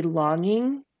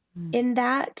belonging in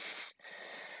that.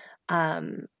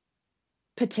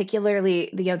 Particularly,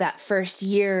 that first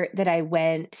year that I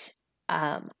went,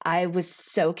 I was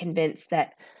so convinced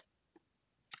that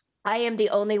I am the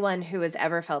only one who has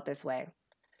ever felt this way.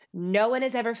 No one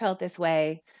has ever felt this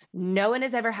way. No one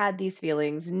has ever had these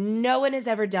feelings. No one has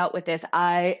ever dealt with this.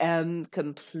 I am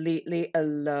completely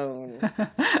alone.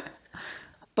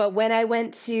 But when I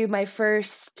went to my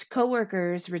first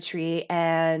coworkers retreat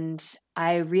and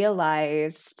I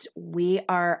realized we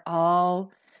are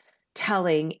all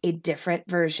telling a different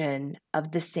version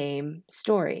of the same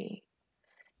story.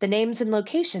 The names and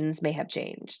locations may have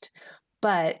changed,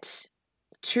 but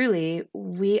truly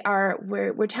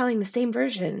we're telling the same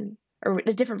version or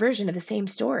a different version of the same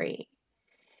story.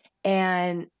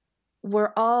 And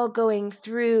we're all going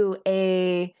through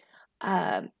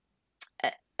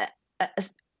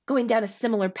going down a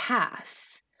similar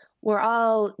path. We're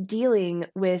all dealing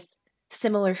with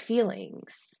similar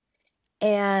feelings.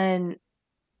 And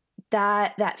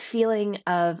that feeling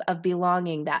of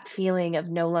belonging, that feeling of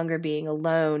no longer being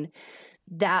alone,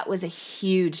 that was a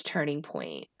huge turning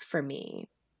point for me.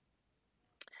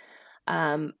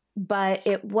 But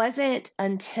it wasn't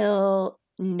until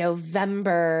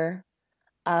November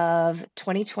of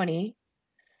 2020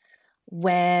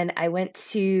 when I went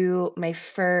to my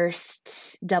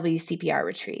first WCPR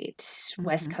retreat,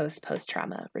 West Coast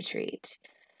Post-Trauma Retreat,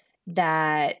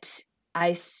 that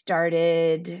I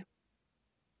started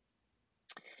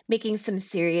making some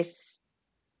serious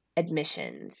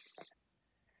admissions.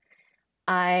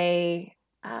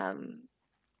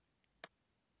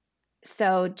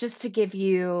 So just to give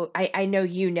you, I know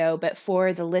you know, but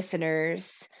for the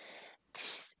listeners,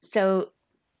 so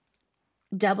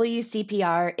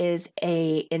WCPR is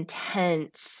a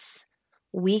intense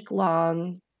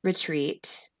week-long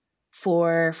retreat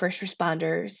for first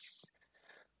responders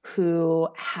who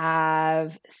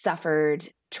have suffered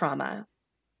trauma.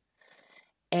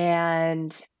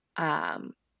 And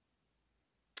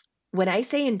when I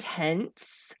say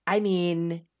intense, I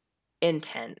mean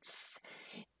intense.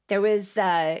 There was,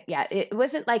 it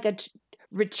wasn't like a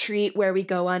retreat where we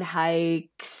go on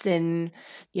hikes and,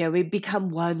 we become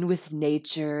one with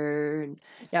nature.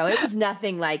 No, it was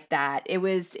nothing like that. It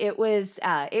was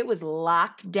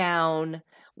locked down.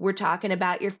 We're talking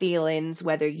about your feelings,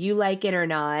 whether you like it or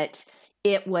not.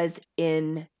 It was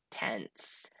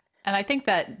intense. And I think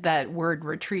that word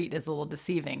retreat is a little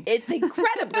deceiving. It's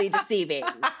incredibly deceiving.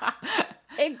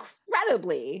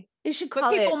 Incredibly. They should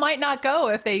call it. But people might not go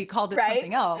if they called it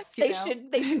something else. They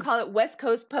should call it West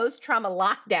Coast Post-Trauma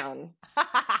Lockdown.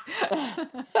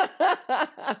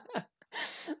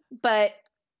 But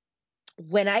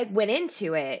when I went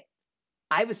into it,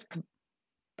 I was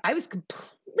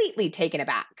completely taken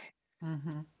aback.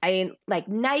 Mm-hmm. I mean, like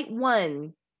night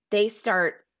one, they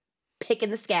start picking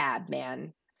the scab,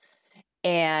 man.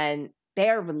 And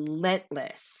they're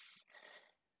relentless.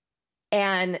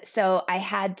 And so I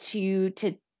had to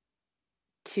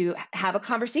have a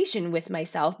conversation with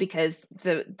myself because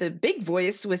the big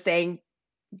voice was saying,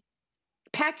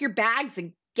 pack your bags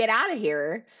and get out of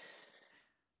here.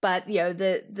 But,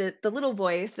 the little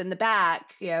voice in the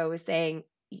back, was saying,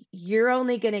 you're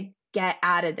only going to get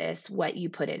out of this what you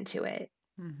put into it.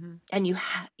 Mm-hmm. And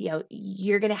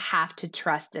you're going to have to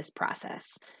trust this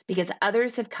process because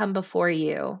others have come before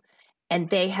you and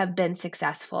they have been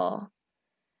successful.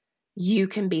 You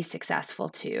can be successful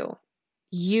too.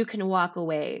 You can walk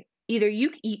away. Either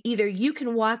you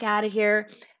can walk out of here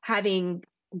having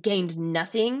gained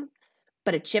nothing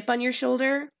but a chip on your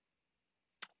shoulder,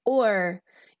 or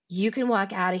you can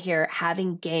walk out of here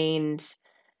having gained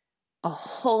a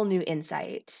whole new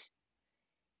insight.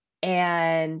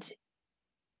 And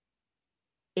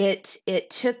it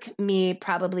took me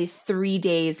probably 3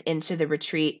 days into the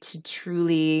retreat to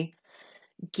truly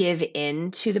give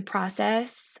in to the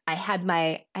process. I had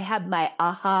my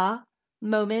aha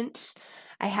moment.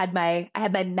 I had my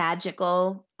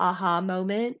magical aha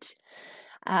moment.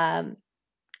 And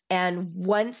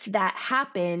once that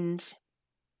happened,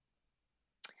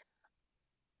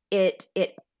 it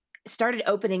started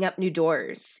opening up new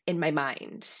doors in my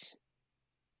mind.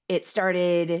 It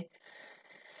started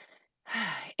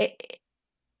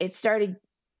it started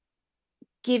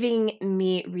giving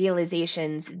me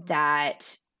realizations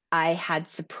that I had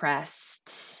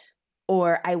suppressed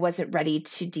or I wasn't ready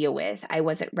to deal with. I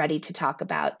wasn't ready to talk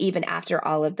about, even after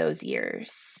all of those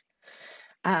years.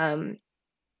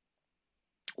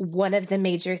 One of the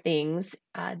major things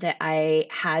that I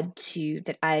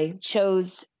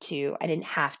chose to, I didn't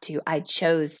have to, I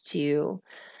chose to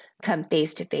come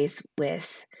face to face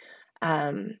with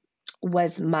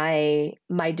was my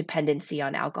dependency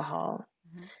on alcohol,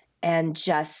 and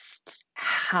just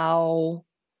how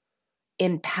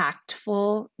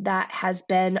impactful that has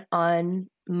been on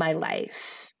my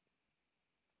life.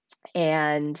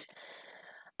 And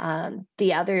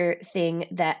the other thing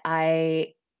that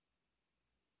I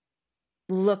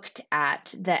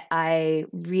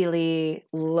really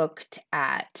looked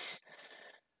at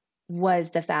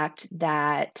was the fact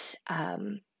that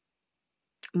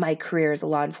my career as a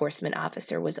law enforcement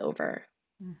officer was over.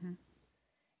 Mm-hmm.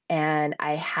 And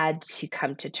I had to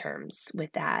come to terms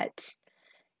with that.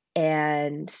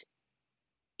 And,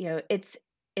 you know,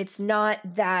 it's not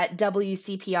that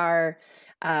WCPR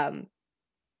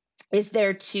is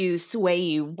there to sway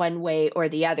you one way or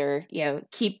the other, you know,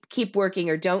 keep working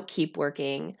or don't keep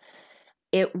working.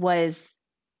 It was,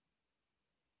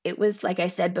 like I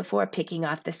said before, picking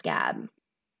off the scab,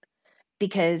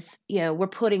 because, you know, we're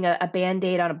putting a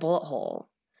Band-Aid on a bullet hole,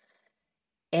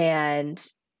 and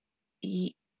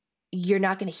you're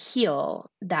not going to heal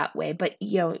that way. But,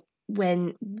 you know,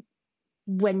 when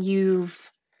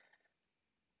you've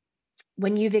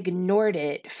ignored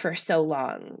it for so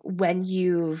long, when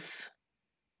you've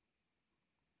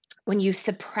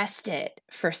suppressed it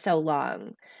for so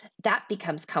long, that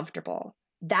becomes comfortable.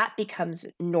 That becomes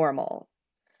normal.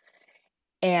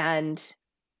 And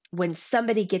when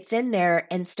somebody gets in there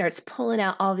and starts pulling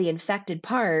out all the infected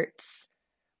parts,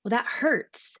 well, that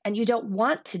hurts. And you don't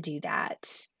want to do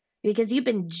that, because you've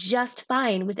been just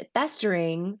fine with it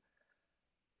festering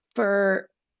for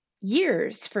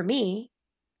years, for me.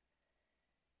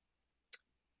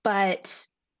 But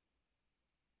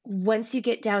once you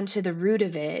get down to the root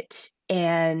of it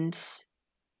and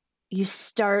you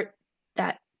start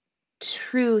that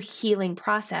true healing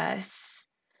process,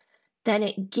 then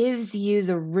it gives you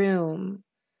the room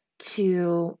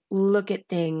to look at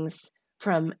things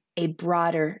from a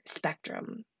broader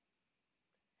spectrum,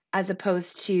 as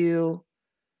opposed to,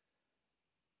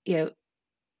 you know,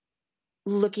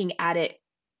 looking at it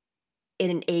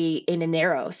in a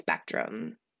narrow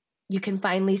spectrum. You can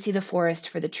finally see the forest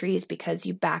for the trees because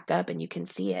you back up and you can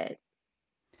see it.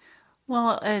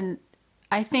 Well, and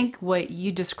I think what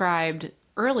you described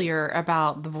earlier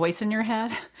about the voice in your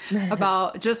head,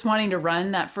 about just wanting to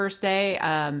run that first day,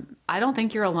 I don't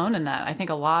think you're alone in that. I think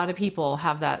a lot of people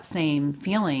have that same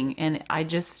feeling. And I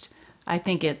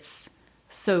think it's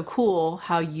so cool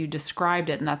how you described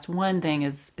it. And that's one thing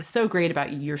is so great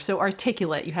about you. You're so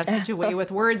articulate. You have such a way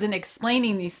with words and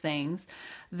explaining these things,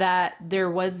 that there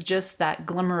was just that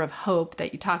glimmer of hope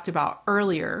that you talked about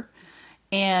earlier.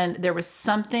 And there was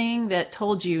something that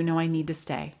told you, no, I need to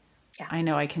stay. Yeah. I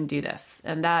know I can do this.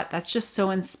 And that's just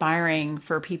so inspiring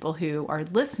for people who are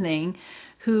listening,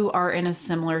 who are in a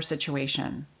similar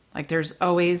situation. Like there's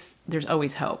always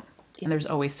hope, and there's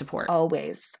always support.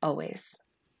 Always, always.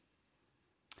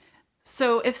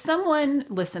 So if someone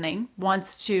listening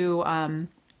wants to,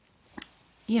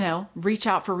 reach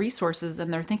out for resources,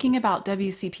 and they're thinking about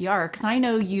WCPR, because I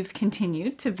know you've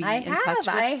continued to be in touch with,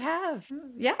 I have.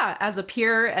 Yeah, as a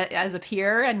peer,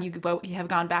 and you have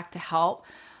gone back to help.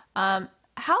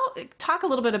 Talk a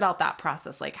little bit about that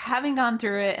process, like having gone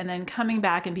through it and then coming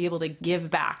back and be able to give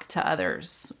back to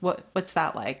others. What's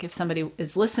that like if somebody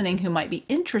is listening who might be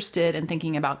interested in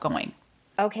thinking about going?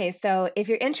 Okay, so if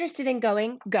you're interested in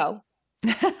going, go.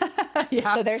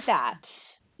 Yeah. So there's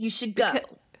that. You should go.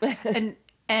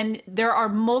 And there are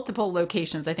multiple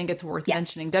locations. I think it's worth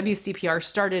mentioning. WCPR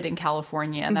started in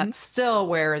California, and that's still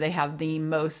where they have the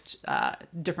most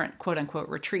different quote unquote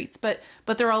retreats. But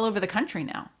they're all over the country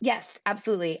now. Yes,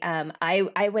 absolutely.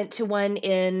 I went to one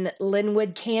in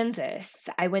Linwood, Kansas.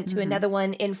 I went to another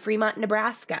one in Fremont,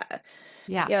 Nebraska.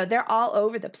 Yeah, you know, they're all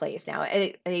over the place now.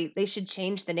 They should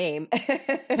change the name.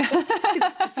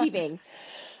 It's deceiving.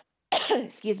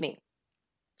 Excuse me.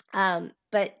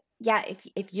 But yeah,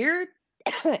 if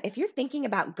you're thinking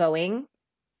about going,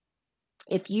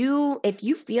 if you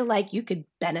feel like you could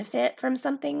benefit from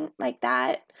something like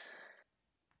that,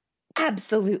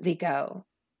 absolutely go.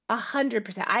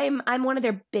 100%. I'm one of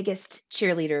their biggest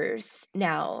cheerleaders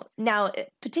now. Now,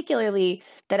 particularly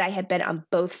that I have been on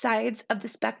both sides of the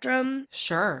spectrum.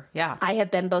 Sure. Yeah. I have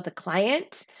been both a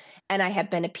client and I have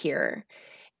been a peer.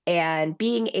 And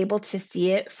being able to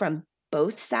see it from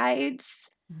both sides,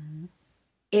 Mm-hmm.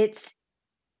 it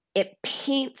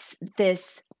paints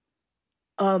this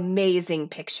amazing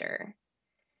picture.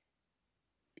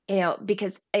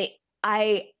 Because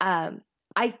I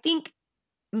think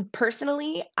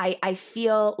personally, I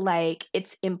feel like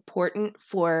it's important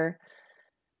for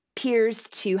peers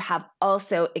to have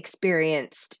also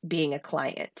experienced being a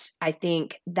client. I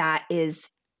think that it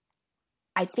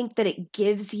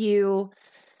gives you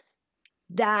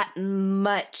that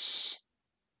much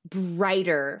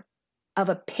brighter of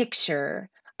a picture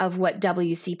of what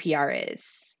WCPR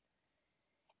is.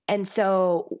 And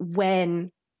so when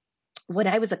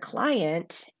I was a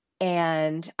client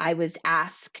and I was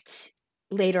asked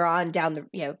later on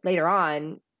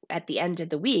at the end of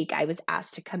the week, I was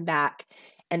asked to come back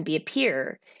and be a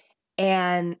peer.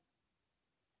 And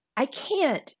I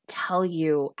can't tell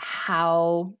you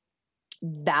how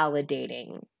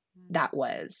validating that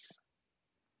was.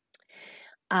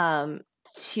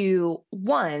 To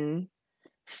one,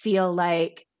 feel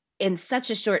like in such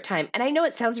a short time, and I know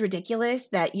it sounds ridiculous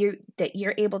that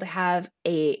you're able to have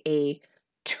a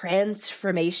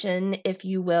transformation, if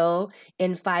you will,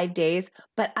 in 5 days,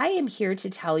 but I am here to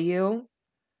tell you,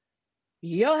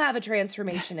 you'll have a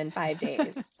transformation in 5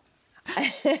 days.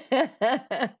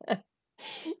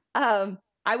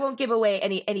 I won't give away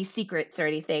any secrets or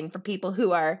anything for people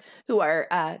who are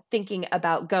thinking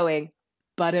about going,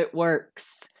 but it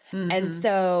works. Mm-hmm. And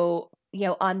so,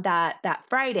 on that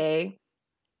Friday,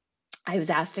 I was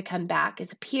asked to come back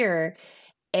as a peer,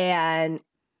 and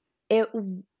it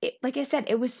like I said,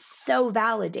 it was so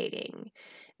validating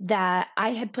that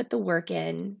I had put the work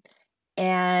in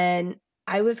and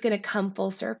I was going to come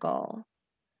full circle.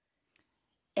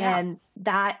 Yeah. And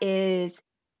that is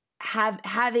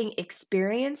having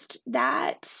experienced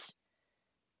that,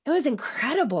 it was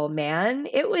incredible, man.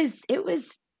 It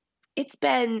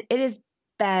has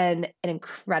been an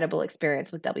incredible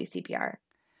experience with WCPR.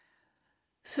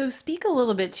 So speak a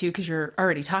little bit too, because you're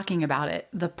already talking about it,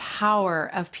 the power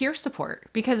of peer support.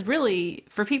 Because really,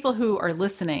 for people who are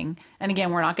listening, and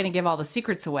again, we're not going to give all the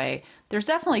secrets away, there's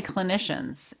definitely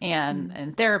clinicians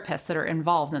and therapists that are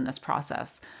involved in this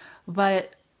process.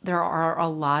 But there are a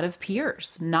lot of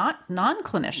peers, not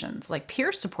non-clinicians, like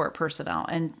peer support personnel.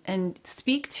 And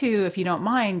speak to, if you don't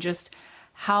mind, just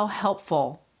how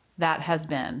helpful that has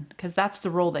been, because that's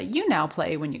the role that you now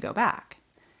play when you go back.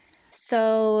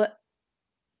 So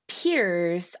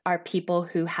peers are people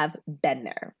who have been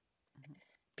there,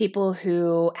 people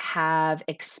who have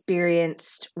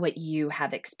experienced what you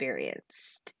have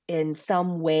experienced in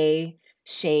some way,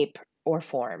 shape, or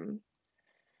form.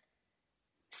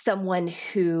 Someone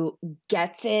who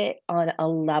gets it on a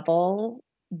level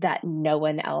that no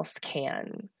one else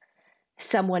can.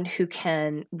 Someone who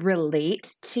can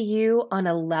relate to you on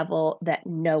a level that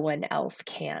no one else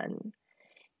can.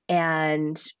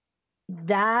 And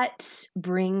that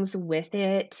brings with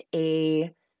it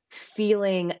a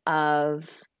feeling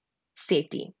of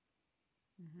safety,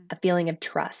 a feeling of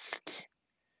trust.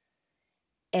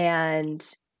 And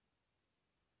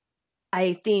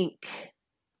I think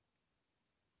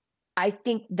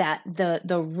that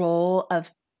the role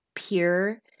of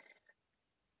peer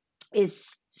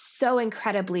is so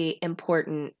incredibly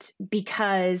important,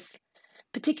 because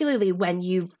particularly when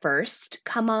you first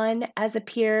come on as a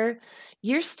peer,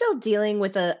 you're still dealing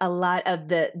with a lot of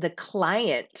the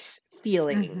client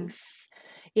feelings.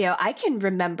 I can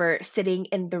remember sitting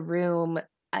in the room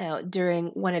during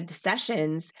one of the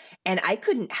sessions, and I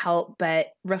couldn't help but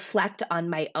reflect on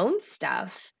my own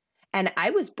stuff. And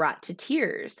I was brought to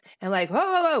tears. And like,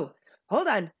 whoa, hold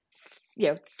on.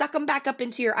 Suck them back up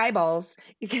into your eyeballs,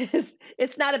 because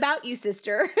it's not about you,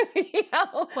 sister.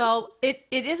 Well, it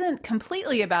isn't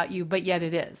completely about you, but yet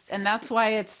it is. And that's why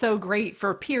it's so great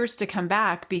for peers to come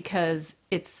back, because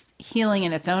it's healing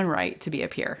in its own right to be a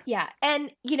peer. Yeah.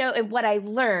 And, and what I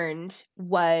learned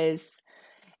was,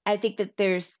 I think that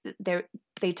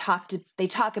they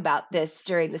talk about this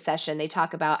during the session. They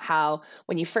talk about how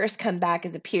when you first come back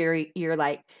as a peer, you're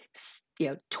like,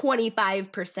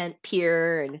 25%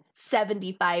 peer and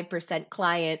 75%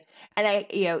 client. And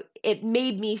it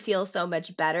made me feel so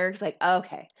much better. It's like,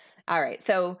 okay, all right.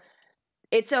 So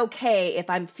it's okay if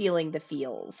I'm feeling the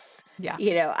feels. Yeah.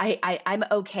 I'm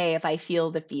okay if I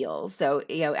feel the feels. So,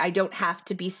 I don't have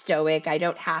to be stoic. I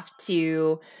don't have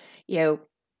to,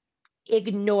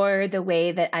 ignore the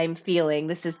way that I'm feeling.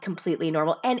 This is completely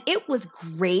normal. And it was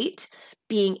great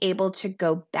being able to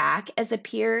go back as a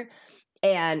peer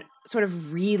and sort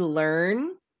of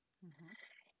relearn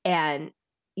and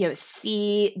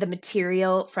see the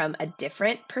material from a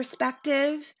different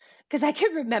perspective. Because I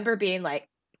can remember being like,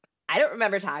 I don't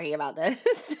remember talking about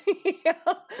this,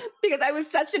 because I was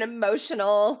such an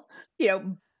emotional,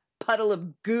 puddle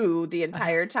of goo the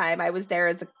entire time I was there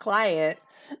as a client,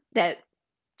 that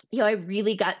I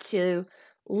really got to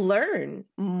learn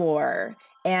more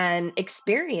and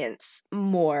experience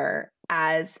more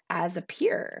as a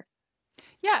peer.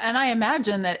 Yeah, and I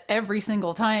imagine that every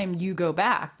single time you go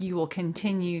back, you will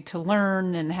continue to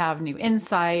learn and have new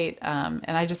insight.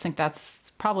 And I just think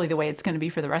that's probably the way it's going to be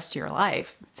for the rest of your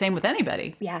life. Same with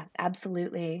anybody. Yeah,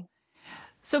 absolutely.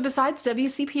 So besides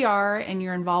WCPR and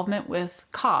your involvement with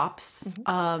cops,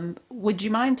 would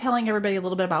you mind telling everybody a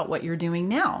little bit about what you're doing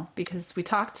now? Because we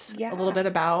talked a little bit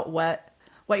about what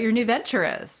your new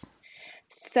venture is.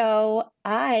 So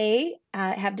I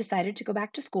have decided to go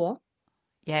back to school.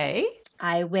 Yay.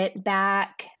 I went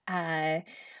back. When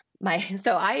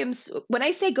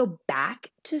I say go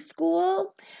back to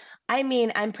school, I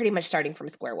mean I'm pretty much starting from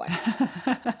square one.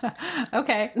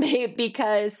 Okay.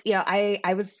 Because I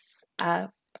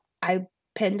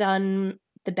pinned on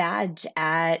the badge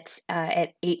at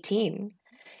 18,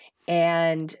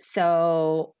 and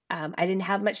so I didn't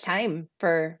have much time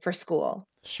for school.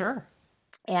 Sure.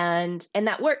 And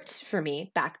that worked for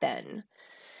me back then.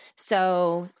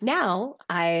 So now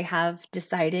I have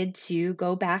decided to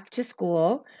go back to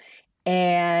school,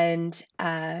 and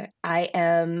I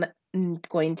am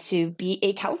going to be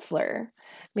a counselor.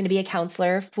 I'm going to be a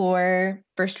counselor for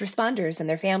first responders and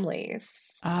their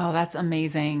families. Oh, that's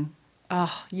amazing.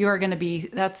 Oh,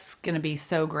 that's going to be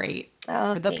so great.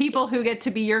 Oh, for the people who get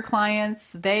to be your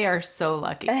clients, they are so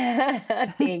lucky.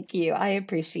 Thank you. I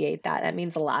appreciate that. That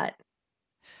means a lot.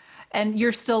 And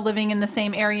you're still living in the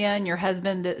same area, and your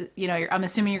husband, I'm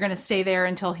assuming you're going to stay there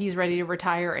until he's ready to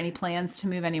retire. Any plans to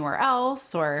move anywhere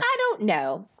else, or? I don't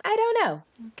know.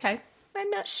 Okay. I'm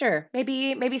not sure.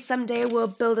 Maybe someday we'll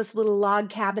build us a little log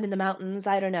cabin in the mountains.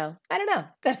 I don't know.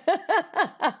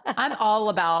 I'm all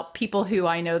about people who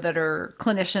I know that are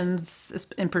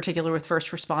clinicians, in particular with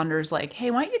first responders, like, hey,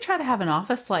 why don't you try to have an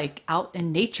office like out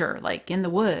in nature, like in the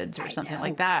woods or something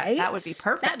like that? Right? That would be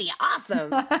perfect. That'd be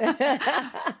awesome.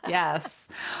 Yes.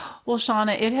 Well,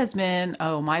 Shawna, it has been,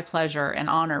 my pleasure and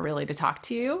honor really to talk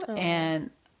to you. Oh. And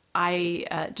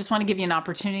I just want to give you an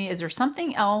opportunity. Is there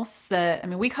something else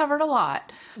we covered a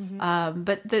lot,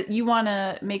 but that you want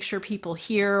to make sure people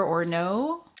hear or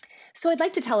know? So I'd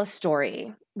like to tell a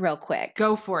story real quick.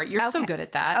 Go for it. You're so good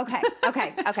at that.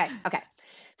 Okay.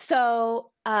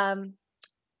 So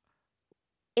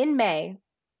in May,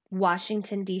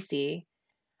 Washington, D.C.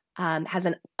 Has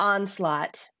an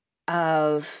onslaught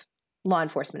of law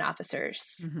enforcement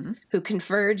officers who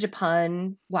converge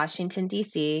upon Washington,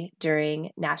 D.C. during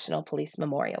National Police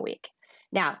Memorial Week.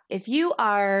 Now, if you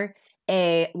are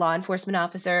a law enforcement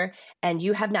officer and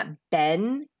you have not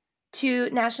been to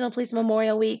National Police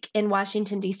Memorial Week in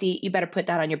Washington, D.C., you better put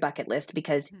that on your bucket list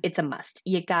because it's a must.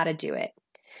 You got to do it.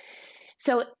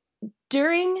 So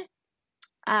during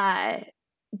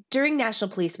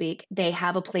National Police Week, they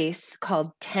have a place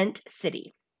called Tent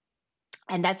City.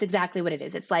 And that's exactly what it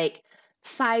is. It's like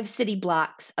 5 city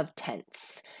blocks of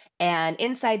tents. And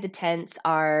inside the tents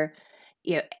are,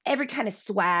 every kind of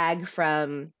swag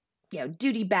from,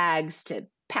 duty bags to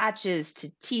patches to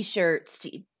T-shirts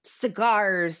to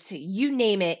cigars to you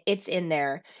name it, it's in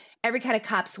there. Every kind of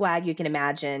cop swag you can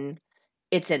imagine,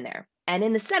 it's in there. And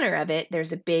in the center of it,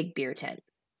 there's a big beer tent.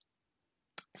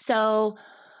 So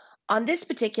on this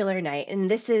particular night, and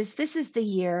this is the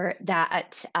year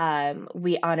that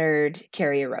we honored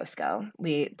Carrie Orozco.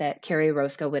 That Carrie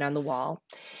Orozco went on the wall,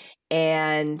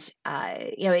 and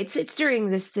it's during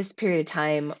this period of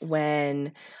time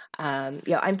when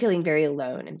I'm feeling very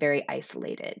alone and very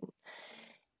isolated.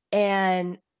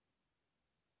 And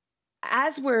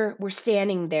as we're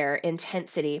standing there in Tent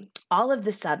City, all of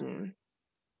a sudden,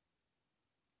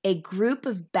 a group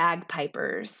of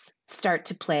bagpipers start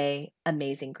to play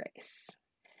Amazing Grace.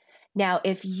 Now,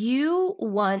 if you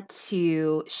want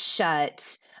to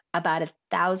shut about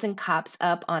 1,000 cops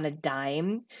up on a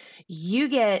dime, you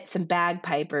get some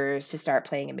bagpipers to start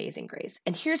playing Amazing Grace.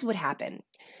 And here's what happened.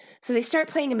 So they start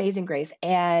playing Amazing Grace,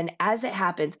 and as it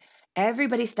happens,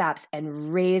 everybody stops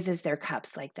and raises their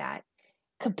cups like that.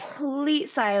 Complete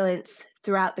silence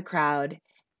throughout the crowd,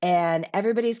 and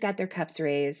everybody's got their cups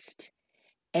raised.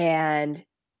 And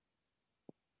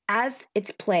as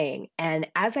it's playing and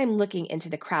as I'm looking into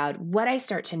the crowd, what I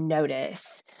start to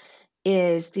notice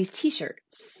is these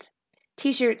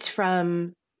t-shirts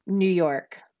from New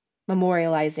York,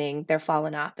 memorializing their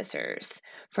fallen officers,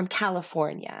 from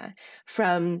California,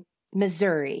 from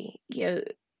Missouri,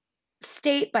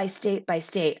 state by state by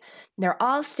state. They're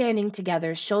all standing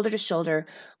together, shoulder to shoulder,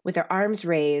 with their arms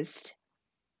raised.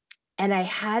 And I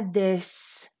had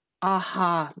this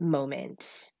aha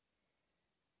moment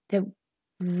that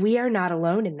we are not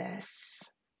alone in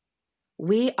this.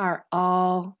 We are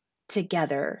all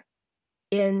together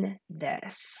in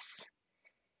this.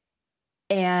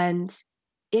 And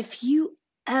if you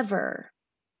ever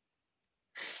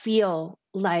feel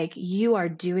like you are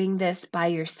doing this by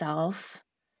yourself,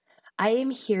 I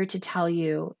am here to tell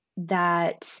you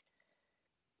that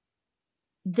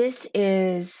this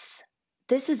is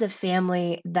a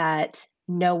family that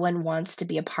no one wants to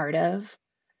be a part of.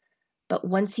 But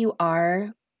once you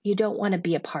are, you don't want to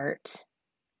be apart,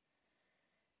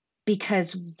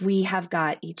 because we have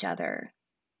got each other.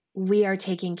 We are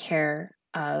taking care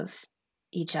of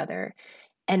each other,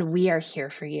 and we are here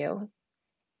for you,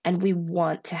 and we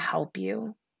want to help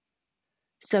you.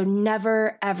 So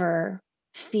never, ever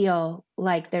feel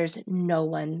like there's no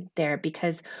one there,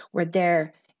 because we're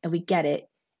there and we get it,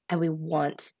 and we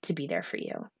want to be there for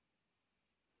you.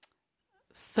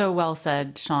 So well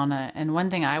said, Shawna. And one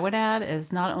thing I would add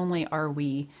is not only are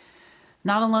we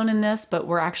not alone in this, but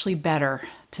we're actually better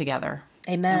together.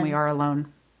 Amen. Than we are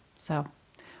alone. So,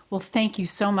 well, thank you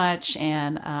so much.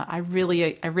 And I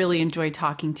really enjoyed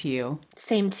talking to you.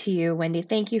 Same to you, Wendy.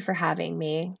 Thank you for having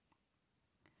me.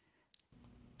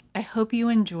 I hope you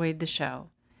enjoyed the show.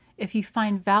 If you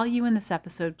find value in this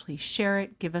episode, please share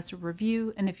it, give us a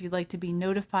review, and if you'd like to be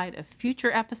notified of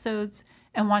future episodes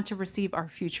and want to receive our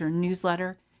future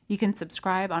newsletter, you can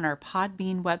subscribe on our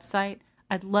Podbean website.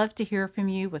 I'd love to hear from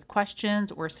you with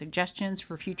questions or suggestions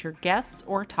for future guests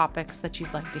or topics that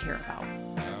you'd like to hear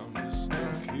about.